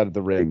the outside of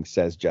the ring.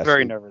 Says Jesse.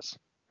 Very nervous.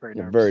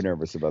 Very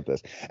nervous about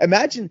this.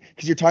 Imagine,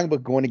 because you're talking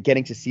about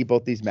getting to see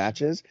both these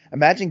matches.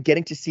 Imagine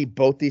getting to see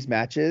both these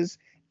matches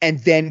and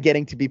then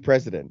getting to be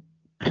president.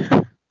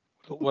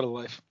 What a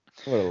life.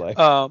 What a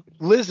life.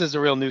 Liz is a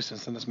real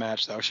nuisance in this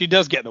match, though. She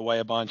does get in the way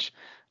a bunch,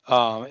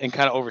 and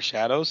kind of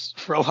overshadows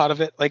for a lot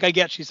of it. Like I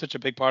get she's such a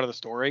big part of the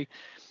story.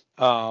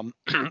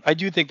 I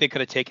do think they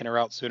could have taken her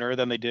out sooner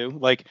than they do.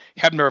 Like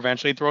Hebner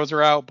eventually throws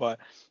her out, but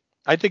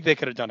I think they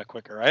could have done it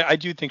quicker. I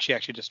do think she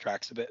actually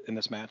distracts a bit in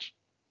this match.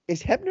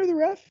 Is Hebner the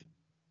ref?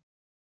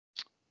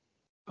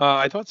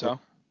 I thought so.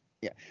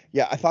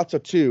 Yeah, I thought so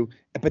too.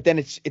 But then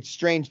it's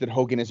strange that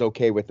Hogan is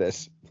okay with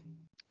this.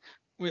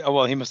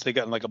 Well, he must have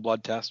gotten like a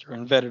blood tester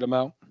and vetted him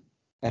out.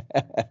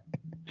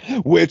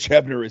 Which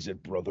Hebner is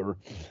it, brother?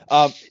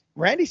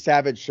 Randy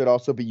Savage should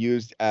also be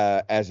used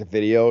as a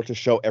video to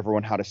show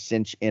everyone how to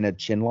cinch in a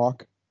chin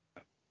lock.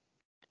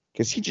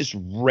 Because he just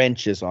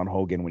wrenches on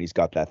Hogan when he's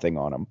got that thing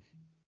on him.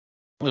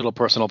 A little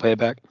personal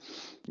payback.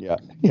 Yeah,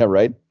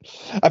 right.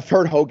 I've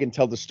heard Hogan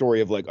tell the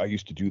story of like, I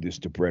used to do this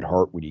to Bret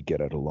Hart when he'd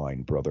get out of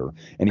line, brother.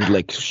 And he'd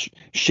like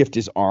shift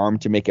his arm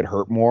to make it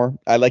hurt more.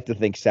 I like to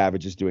think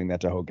Savage is doing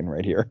that to Hogan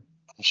right here.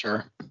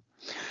 Sure.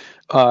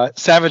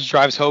 Savage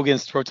drives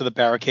Hogan's throat to the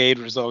barricade,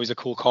 which is always a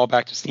cool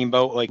callback to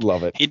Steamboat. Like,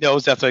 love it. He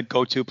knows that's a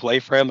go-to play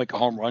for him, like a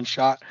home run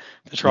shot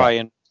to try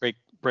and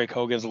break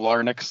Hogan's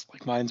larynx,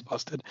 like mine's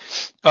busted.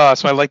 So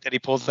I like that he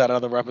pulls that out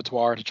of the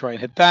repertoire to try and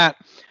hit that.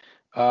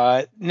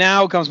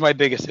 Now comes my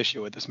biggest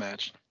issue with this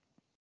match.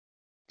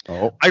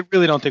 Oh. I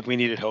really don't think we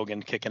needed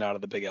Hogan kicking out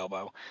of the big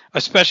elbow,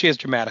 especially as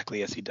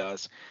dramatically as he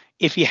does.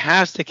 If he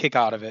has to kick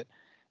out of it,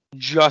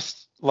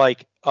 just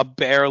like a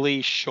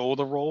barely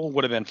shoulder roll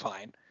would have been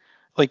fine.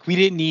 Like we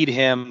didn't need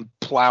him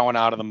plowing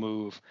out of the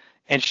move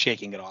and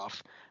shaking it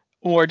off,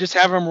 or just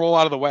have him roll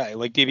out of the way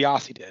like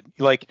DiBiase did.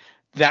 Like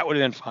that would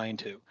have been fine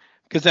too,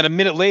 because then a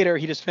minute later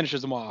he just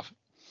finishes him off.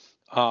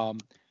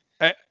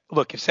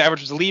 Look, if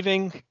Savage was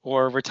leaving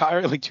or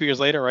retiring like 2 years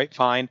later, right,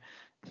 fine.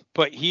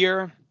 But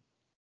here,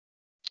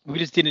 we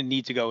just didn't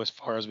need to go as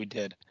far as we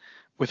did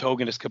with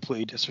Hogan just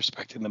completely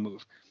disrespecting the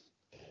move.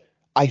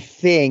 I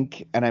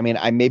think, and I mean,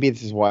 maybe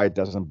this is why it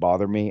doesn't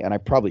bother me, and I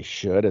probably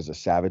should as a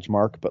Savage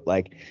mark, but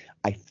like,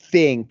 I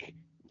think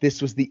this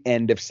was the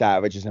end of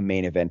Savage as a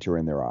main eventer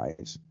in their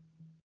eyes.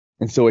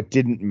 And so it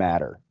didn't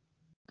matter.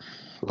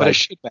 But it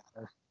should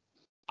matter.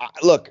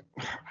 Look,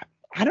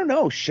 I don't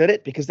know. Should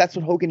it? Because that's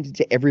what Hogan did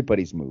to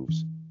everybody's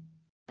moves.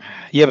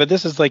 Yeah, but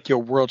this is like your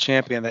world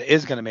champion that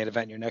is going to main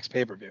event in your next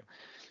pay-per-view.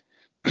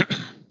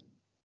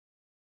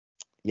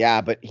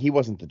 Yeah, but he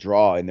wasn't the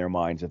draw in their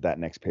minds of that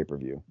next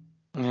pay-per-view.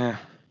 Yeah.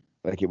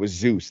 Like, it was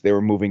Zeus. They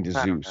were moving to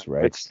I don't Zeus, know.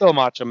 right? It's still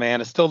Macho Man.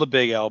 It's still the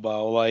big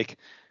elbow. Like,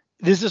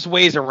 there's just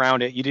ways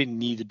around it. You didn't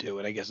need to do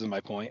it, I guess is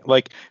my point.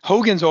 Like,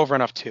 Hogan's over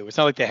enough too. It's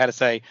not like they had to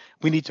say,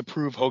 we need to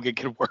prove Hogan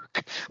can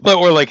work.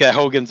 Or like that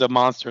Hogan's a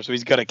monster, so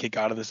he's got to kick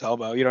out of this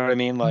elbow. You know what I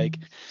mean? Like,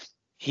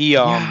 he,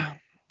 Yeah.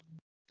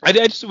 I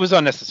just, it was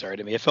unnecessary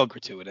to me. It felt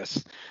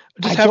gratuitous.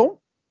 I don't.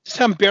 Just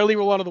have him barely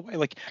roll out of the way.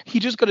 Like, he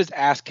just got his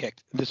ass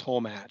kicked this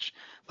whole match.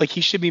 Like, he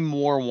should be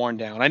more worn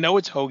down. I know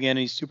it's Hogan and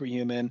he's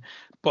superhuman,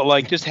 but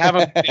like, just have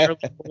him barely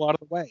roll out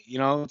of the way. You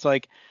know, it's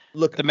like,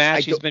 Look, the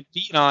match he's been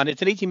beaten on.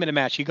 It's an 18-minute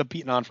match. He got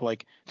beaten on for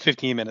like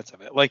 15 minutes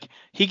of it. Like,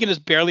 he can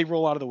just barely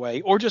roll out of the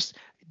way, or just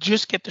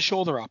get the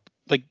shoulder up,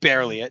 like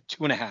barely at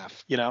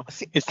 2.5. You know,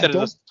 See, instead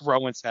of just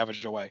throwing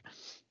Savage away.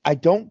 I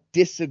don't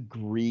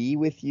disagree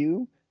with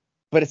you,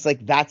 but it's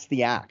like that's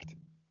the act.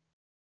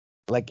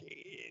 Like,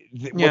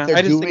 what they're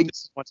I just doing. think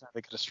this is one time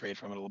they could have strayed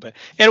from it a little bit,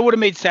 and it would have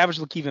made Savage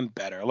look even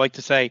better. Like,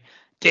 to say,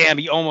 damn,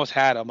 he almost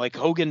had him. Like,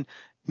 Hogan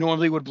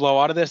normally would blow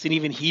out of this, and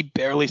even he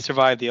barely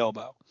survived the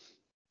elbow.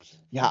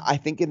 Yeah, I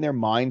think in their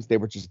minds they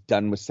were just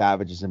done with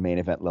Savage as a main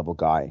event level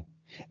guy.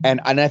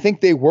 And I think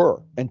they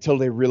were until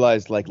they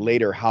realized like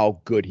later how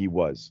good he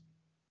was.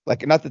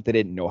 Like, not that they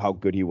didn't know how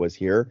good he was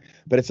here,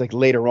 but it's like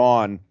later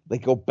on,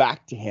 like, go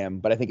back to him,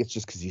 but I think it's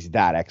just because he's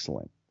that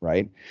excellent,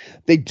 right?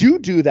 They do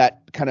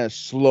that kind of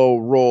slow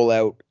roll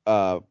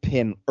out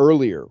pin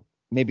earlier.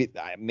 Maybe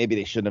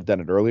they shouldn't have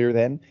done it earlier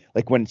then.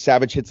 Like when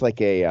Savage hits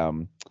like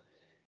a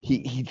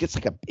he gets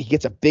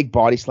a big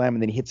body slam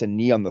and then he hits a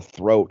knee on the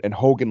throat and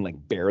Hogan like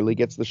barely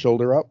gets the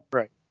shoulder up.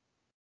 Right.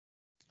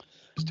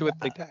 Just do it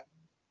like that.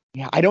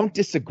 Yeah, I don't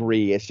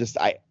disagree. It's just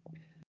I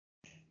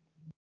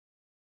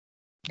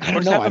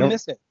don't know. Have him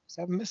miss it. Just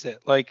have him miss it.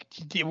 Like,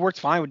 it worked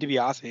fine with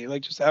DiBiase.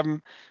 Like, just have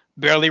him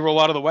barely roll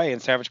out of the way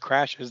and Savage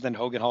crashes, then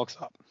Hogan hulks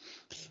up.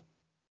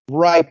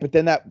 Right, but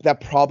then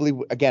that probably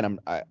again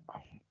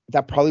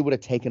that probably would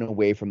have taken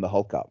away from the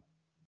Hulk up.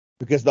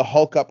 Because the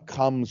Hulk up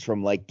comes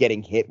from like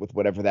getting hit with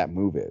whatever that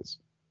move is.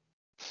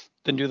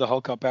 Then do the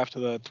Hulk up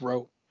after the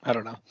throat. I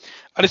don't know.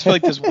 I just feel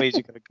like there's ways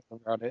you could have gone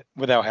around it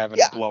without having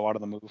to blow out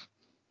of the move.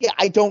 Yeah,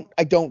 I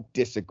don't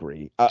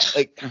disagree.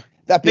 Like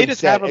that they being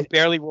just said, have him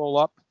barely roll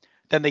up,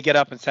 then they get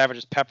up and Savage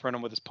is peppering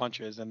him with his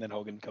punches, and then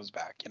Hogan comes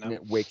back. You know, and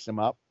it wakes him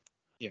up.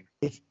 Yeah,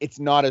 it's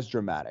not as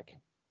dramatic.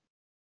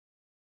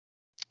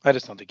 I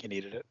just don't think he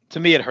needed it. To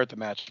me, it hurt the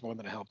match more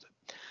than it helped it.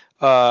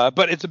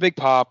 But it's a big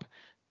pop.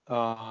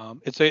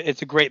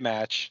 It's a great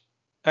match.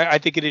 I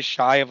think it is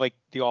shy of like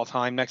the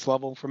all-time next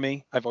level for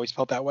me. I've always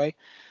felt that way.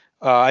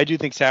 I do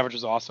think Savage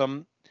was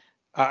awesome.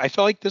 I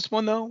felt like this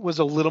one though was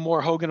a little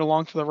more Hogan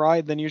along for the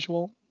ride than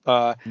usual.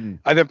 I've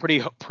been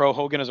pretty pro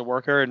Hogan as a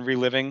worker and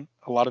reliving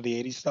a lot of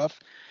the '80s stuff.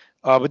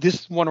 But this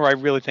is one where I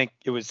really think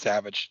it was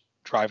Savage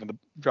driving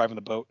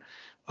the boat.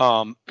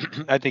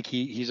 I think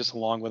he's just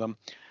along with him.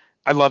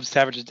 I love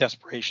Savage's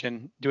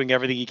desperation, doing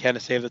everything he can to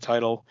save the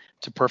title.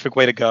 It's a perfect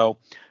way to go.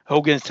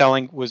 Hogan's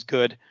selling was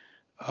good.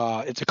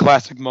 It's a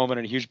classic moment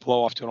and a huge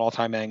blow off to an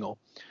all-time angle.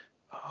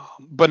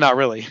 But not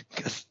really,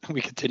 because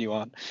we continue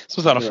on. So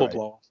it's not a full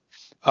blow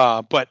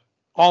off. But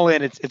all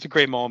in, it's a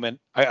great moment.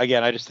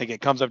 I just think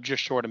it comes up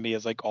just short of me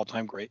as like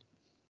all-time great.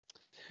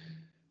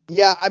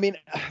 Yeah, I mean,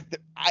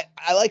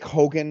 I like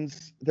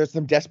Hogan's. There's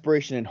some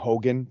desperation in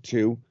Hogan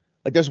too.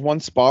 Like there's one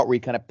spot where he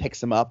kind of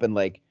picks him up and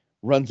like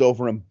runs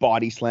over and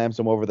body slams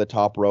him over the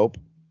top rope.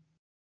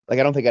 Like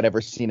I don't think I'd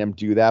ever seen him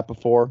do that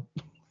before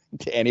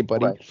to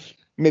anybody. Right.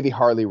 Maybe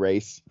Harley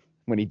Race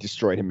when he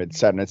destroyed him at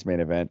Saturday's main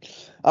event.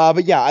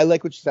 But yeah, I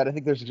like what you said. I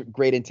think there's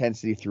great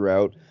intensity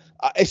throughout.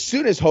 As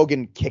soon as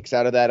Hogan kicks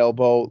out of that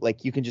elbow,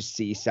 like you can just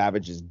see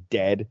Savage is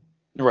dead.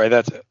 Right,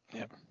 that's it.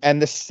 Yeah.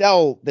 And the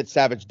sell that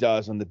Savage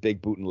does on the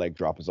big boot and leg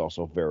drop is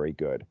also very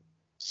good.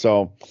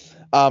 So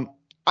I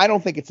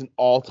don't think it's an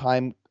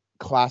all-time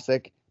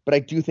classic, but I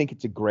do think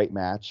it's a great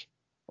match.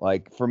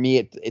 Like for me,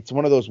 it's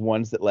one of those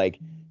ones that like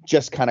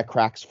just kind of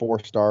cracks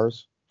 4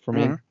 stars for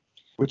me,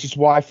 which is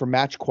why for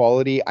match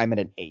quality, I'm at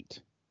an 8.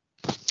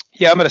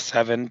 Yeah, I'm at a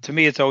 7. To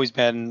me, it's always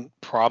been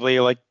probably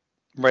like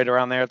right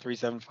around there, 3,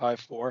 7, 5,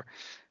 4.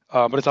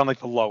 But it's on like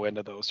the low end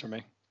of those for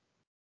me.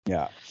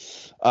 Yeah.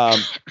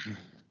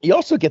 You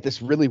also get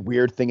this really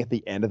weird thing at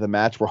the end of the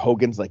match where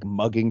Hogan's like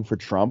mugging for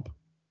Trump.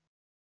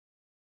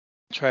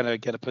 Trying to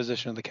get a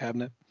position in the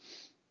cabinet.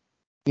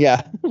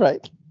 Yeah,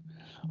 right.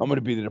 I'm going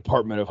to be the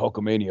Department of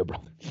Hulkamania,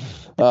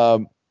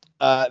 brother.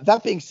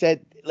 That being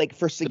said, like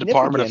for significance, the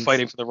Department of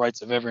Fighting for the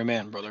Rights of Every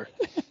Man, brother.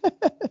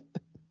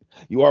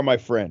 You are my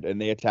friend, and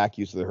they attack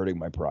you, so they're hurting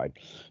my pride.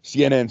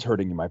 CNN's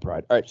hurting my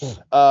pride. All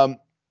right.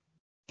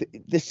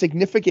 The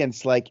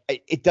significance, like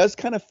it does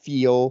kind of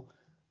feel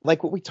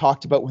like what we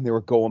talked about when they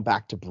were going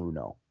back to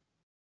Bruno.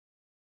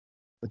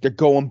 Like they're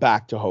going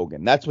back to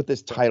Hogan. That's what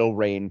this title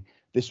reign,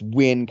 this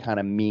win kind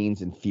of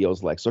means and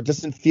feels like. So it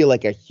doesn't feel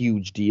like a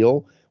huge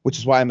deal which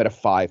is why I'm at a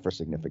 5 for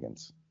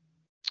significance.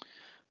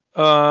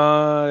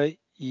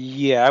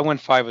 Yeah, I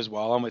went 5 as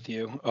well. I'm with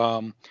you.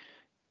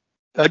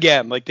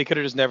 Again, like they could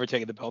have just never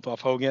taken the belt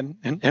off Hogan,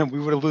 and we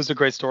would have lost a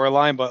great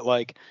storyline. But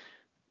like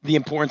the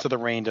importance of the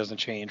reign doesn't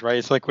change, right?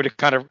 It's like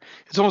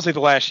it's almost like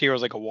the last year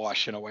was like a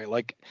wash in a way.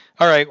 Like,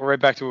 all right, we're right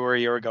back to where we were a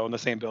year ago in the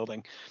same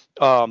building.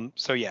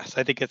 So yes,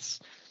 I think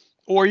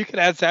or you could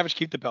add Savage,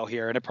 keep the belt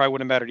here, and it probably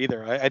wouldn't have mattered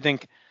either. I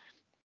think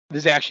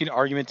there's actually an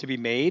argument to be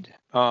made.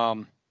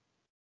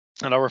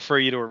 And I'll refer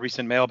you to a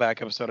recent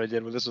mailbag episode I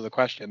did where this was a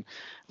question.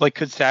 Like,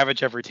 could Savage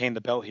have retained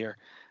the belt here?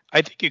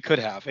 I think you could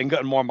have and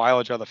gotten more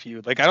mileage out of the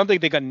feud. Like, I don't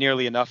think they got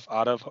nearly enough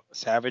out of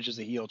Savage as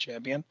a heel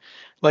champion.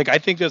 Like, I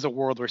think there's a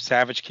world where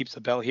Savage keeps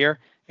the belt here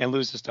and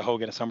loses to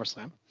Hogan at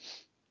SummerSlam.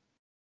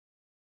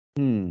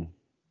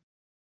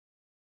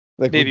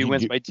 Like maybe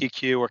wins by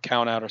DQ or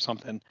count out or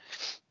something.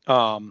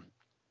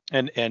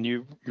 And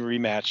you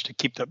rematch to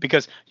keep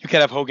because you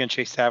could have Hogan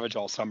chase Savage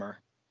all summer.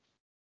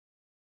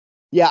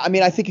 Yeah, I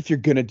mean, I think if you're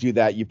gonna do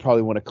that, you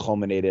probably want to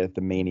culminate it at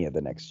the Mania the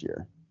next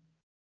year.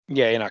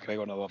 Yeah, you're not gonna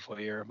go another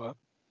full year, but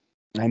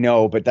I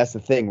know, but that's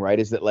the thing, right?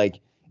 Is that like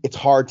it's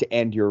hard to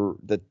end your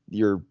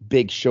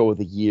big show of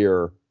the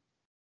year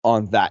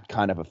on that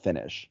kind of a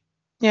finish.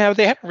 Yeah, but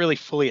they haven't really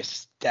fully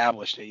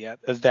established it yet,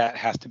 as that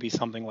has to be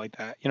something like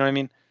that. You know what I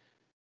mean?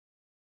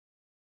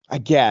 I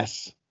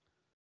guess.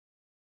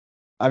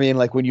 I mean,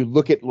 like when you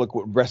look what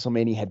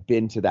WrestleMania had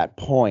been to that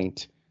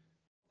point.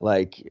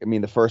 Like, I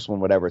mean, the first one,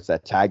 whatever, it's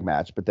that tag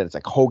match, but then it's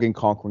like Hogan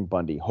conquering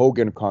Bundy,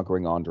 Hogan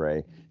conquering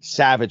Andre,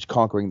 Savage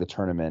conquering the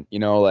tournament, you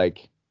know,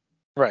 like.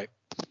 Right.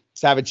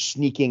 Savage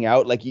sneaking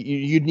out. Like,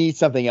 you'd need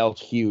something else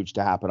huge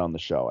to happen on the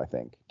show, I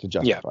think, to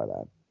justify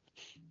that.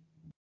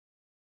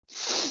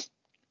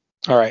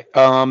 All right.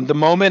 The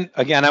moment,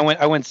 again,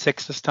 I went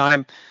 6 this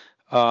time.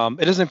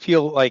 It doesn't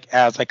feel like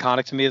as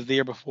iconic to me as the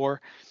year before.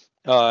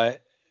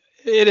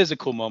 It is a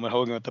cool moment,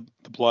 Hogan with the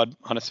blood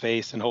on his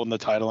face and holding the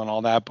title and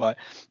all that. But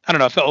I don't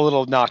know, it felt a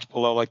little notch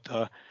below like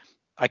the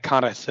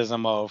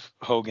iconicism of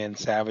Hogan,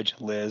 Savage,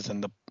 and Liz.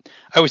 And I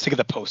always think of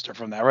the poster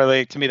from that.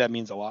 Really, to me, that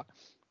means a lot.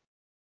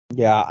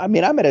 Yeah, I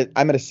mean, I'm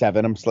at a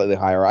 7. I'm slightly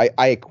higher.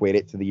 I equate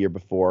it to the year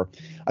before.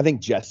 I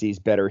think Jesse's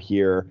better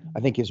here.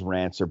 I think his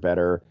rants are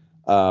better.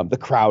 The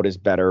crowd is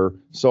better.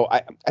 So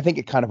I think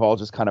it kind of all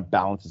just kind of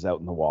balances out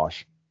in the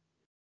wash.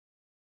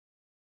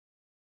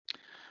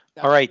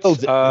 All right.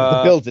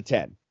 The build's a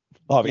 10,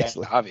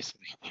 obviously. Yeah,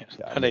 obviously. Yeah,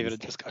 Yeah, not even a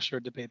discussion or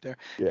debate there.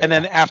 Yeah. And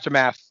then the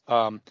aftermath,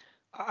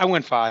 I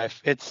went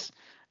 5. It's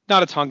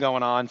not a ton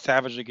going on.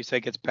 Savage, like you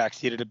said, gets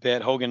backseated a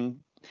bit. Hogan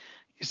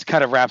just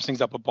kind of wraps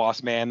things up with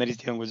Boss Man. Then he's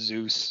dealing with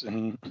Zeus.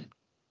 And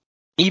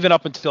even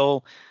up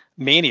until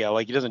Mania,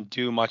 like he doesn't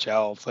do much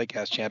else like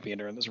as champion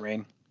during this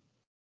reign.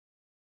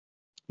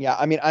 Yeah,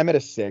 I mean, I'm at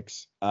a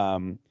 6.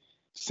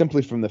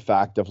 Simply from the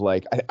fact of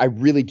like, I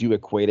really do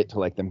equate it to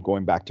like them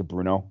going back to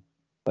Bruno.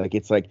 Like,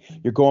 it's like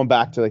you're going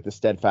back to like the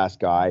steadfast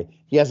guy.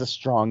 He has a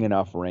strong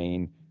enough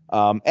reign.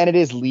 And it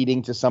is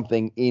leading to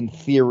something in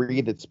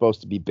theory that's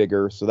supposed to be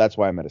bigger. So that's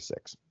why I'm at a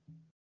 6.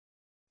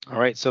 All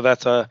right. So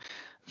that's a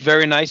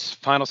very nice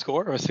final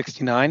score of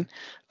 69,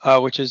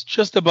 which is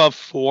just above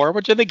 4,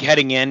 which I think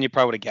heading in, you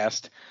probably would have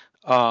guessed.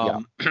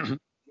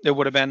 It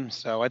would have been.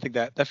 So I think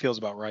that feels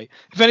about right.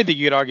 If anything,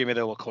 you could argue maybe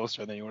a little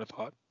closer than you would have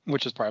thought,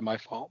 which is probably my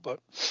fault. But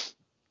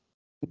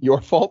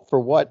your fault for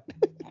what?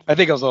 I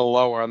think I was a little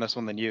lower on this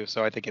one than you.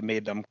 So I think it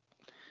made them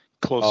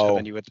closer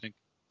than you would think.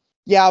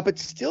 Yeah, but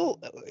still,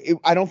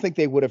 I don't think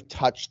they would have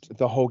touched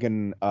the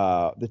Hogan,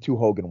 the 2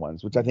 Hogan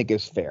ones, which I think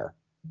is fair.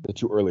 The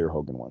 2 earlier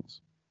Hogan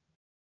ones.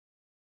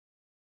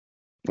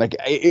 Like,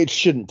 it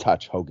shouldn't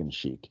touch Hogan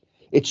Chic.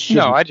 It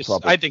shouldn't. No,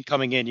 I think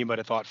coming in, you might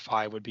have thought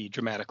 5 would be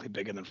dramatically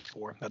bigger than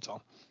 4. That's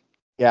all.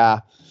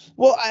 Yeah.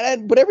 Well,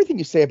 but everything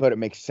you say about it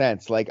makes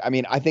sense. Like, I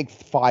mean, I think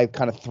 5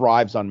 kind of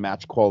thrives on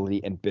match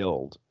quality and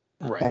build.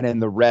 Right. And then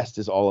the rest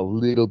is all a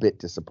little bit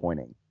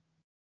disappointing.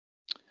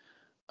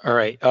 All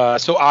right.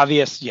 So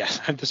obvious.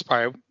 Yes. This is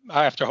probably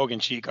after Hogan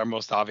Chic, our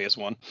most obvious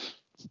one.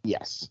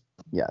 Yes.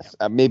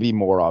 Maybe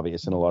more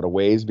obvious in a lot of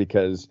ways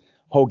because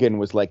Hogan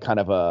was like kind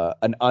of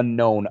an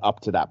unknown up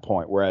to that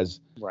point, whereas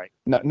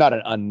not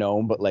an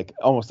unknown, but like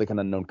almost like an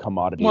unknown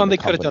commodity. Well, and they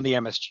could have done the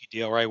MSG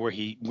deal, right, where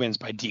he wins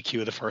by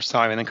DQ the first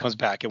time and then comes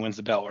back and wins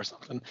the belt or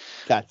something.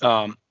 That's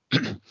all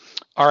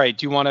right.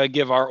 Do you want to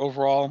give our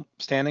overall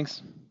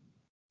standings?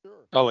 Sure.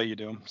 I'll let you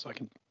do them so I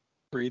can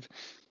breathe.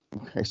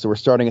 Okay, so we're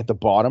starting at the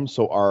bottom.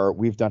 So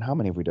we've done, how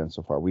many have we done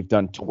so far? We've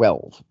done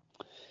 12.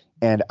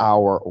 And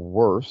our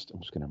worst,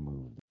 I'm just going to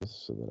move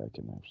this so that I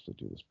can actually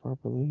do this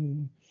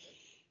properly.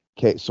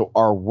 Okay, so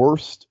our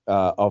worst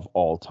of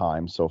all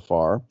time so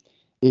far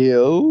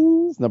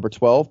is number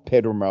 12,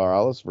 Pedro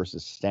Morales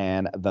versus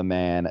Stan the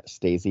Man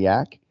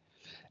Stasiak.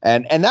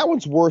 And that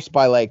one's worse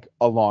by like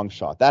a long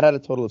shot. That had a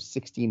total of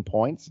 16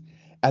 points.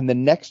 And the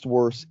next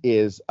worst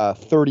is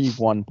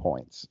 31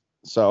 points.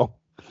 So,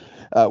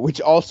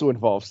 which also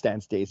involves Stan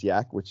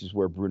Stasiak, which is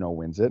where Bruno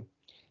wins it.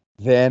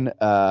 Then,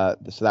 so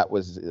that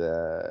was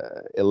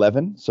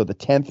 11. So the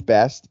 10th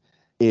best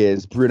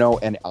is Bruno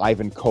and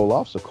Ivan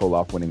Koloff. So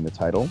Koloff winning the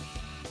title.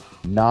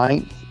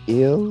 9th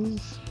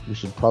is, we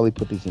should probably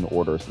put these in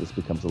order so this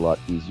becomes a lot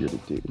easier to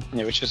do.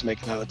 Yeah, we should just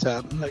make another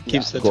tab. That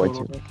keeps the going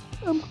total.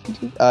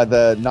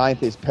 The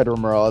 9th is Pedro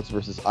Morales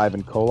versus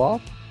Ivan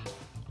Koloff.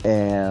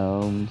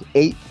 And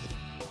 8th,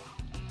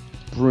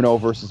 Bruno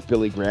versus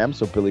Billy Graham,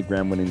 so Billy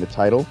Graham winning the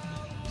title.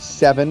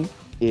 7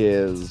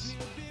 is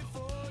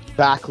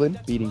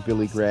Backlund beating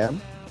Billy Graham.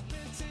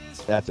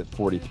 That's at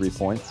 43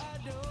 points.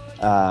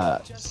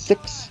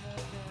 6,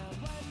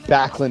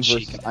 Backlund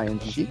versus Iron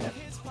Sheik.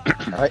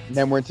 All right, and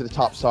then we're into the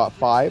top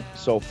 5.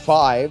 So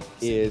 5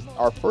 is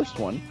our first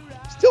one.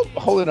 Still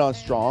holding on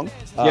strong.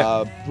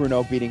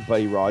 Bruno beating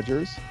Buddy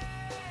Rogers.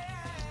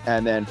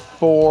 And then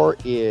 4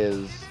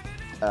 is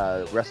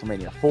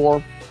WrestleMania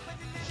 4.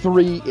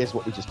 3 is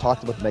what we just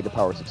talked about, the Mega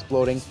Powers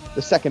exploding.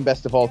 The second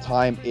best of all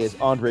time is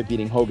Andre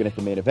beating Hogan at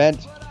the main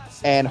event.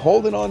 And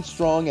holding on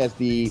strong as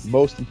the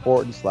most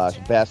important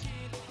 / best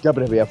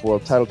WWF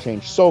World Title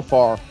change so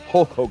far,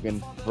 Hulk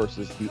Hogan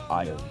versus the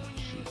Iron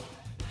Sheik.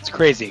 It's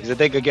crazy because I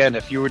think, again,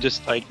 if you were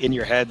just like in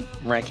your head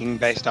ranking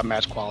based on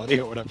match quality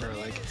or whatever,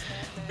 like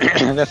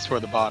that's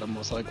toward the bottom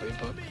most likely.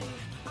 But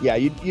yeah,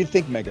 you'd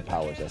think Mega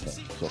Powers, I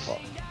think, so far.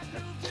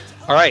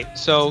 All right,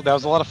 so that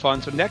was a lot of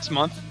fun. So next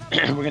month,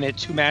 we're going to hit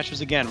 2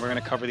 matches again. We're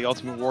going to cover the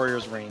Ultimate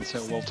Warrior's reign.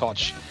 So we'll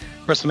touch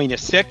WrestleMania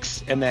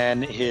 6 and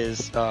then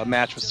his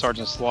match with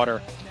Sergeant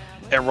Slaughter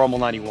at Rumble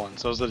 91.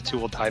 So those are the 2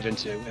 we'll dive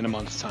into in a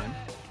month's time.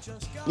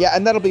 Yeah,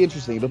 and that'll be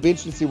interesting. It'll be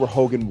interesting to see where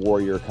Hogan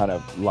Warrior kind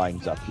of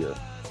lines up here.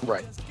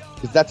 Right.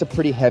 Because that's a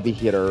pretty heavy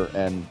hitter,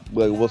 and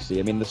we'll see.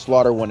 I mean, the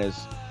Slaughter one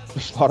is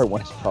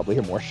probably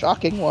a more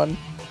shocking one,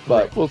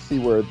 but right. We'll see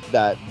where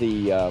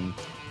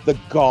the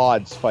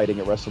gods fighting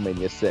at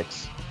WrestleMania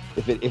 6,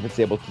 if it's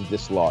able to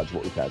dislodge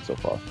what we've had so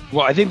far.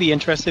 Well, I think the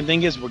interesting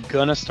thing is we're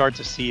gonna start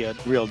to see a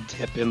real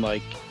dip in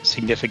like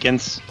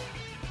significance,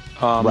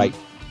 right,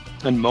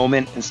 and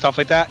moment and stuff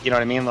like that. You know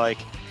what I mean? Like,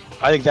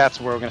 I think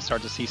that's where we're gonna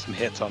start to see some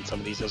hits on some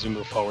of these as we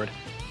move forward.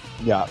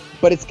 Yeah,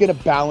 but it's gonna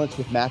balance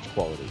with match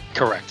quality.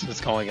 Correct.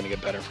 It's only gonna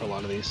get better for a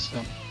lot of these.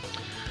 So.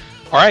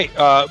 All right,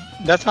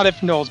 that's not it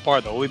for Noel's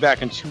Bar though. We'll be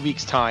back in 2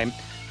 weeks' time.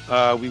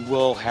 We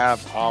will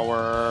have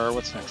our,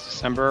 what's next,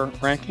 December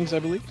rankings, I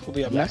believe, will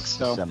be up next.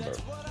 So December.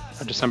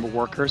 Our December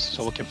workers,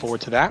 so looking forward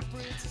to that.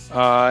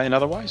 And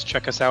otherwise,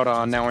 check us out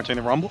on Now Entering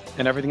the Rumble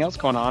and everything else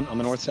going on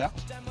the North-South.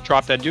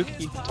 Drop that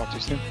dookie. Talk to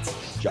you soon.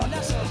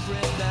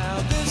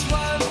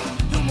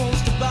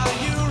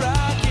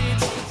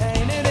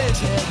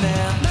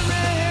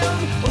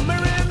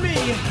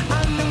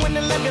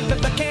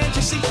 Can't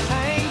you see?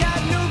 I ain't got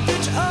no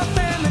picture of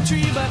family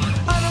tree, but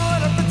I know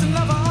what a prince and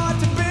lover ought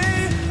to be.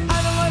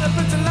 I know what a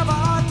prince and lover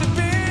ought to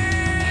be.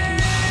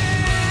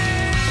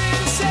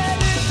 Said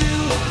if you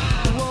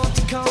want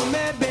to call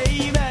me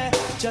baby,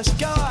 just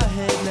go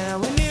ahead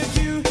now. And if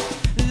you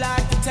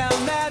like to tell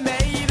me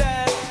maybe,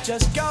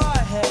 just go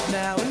ahead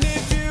now.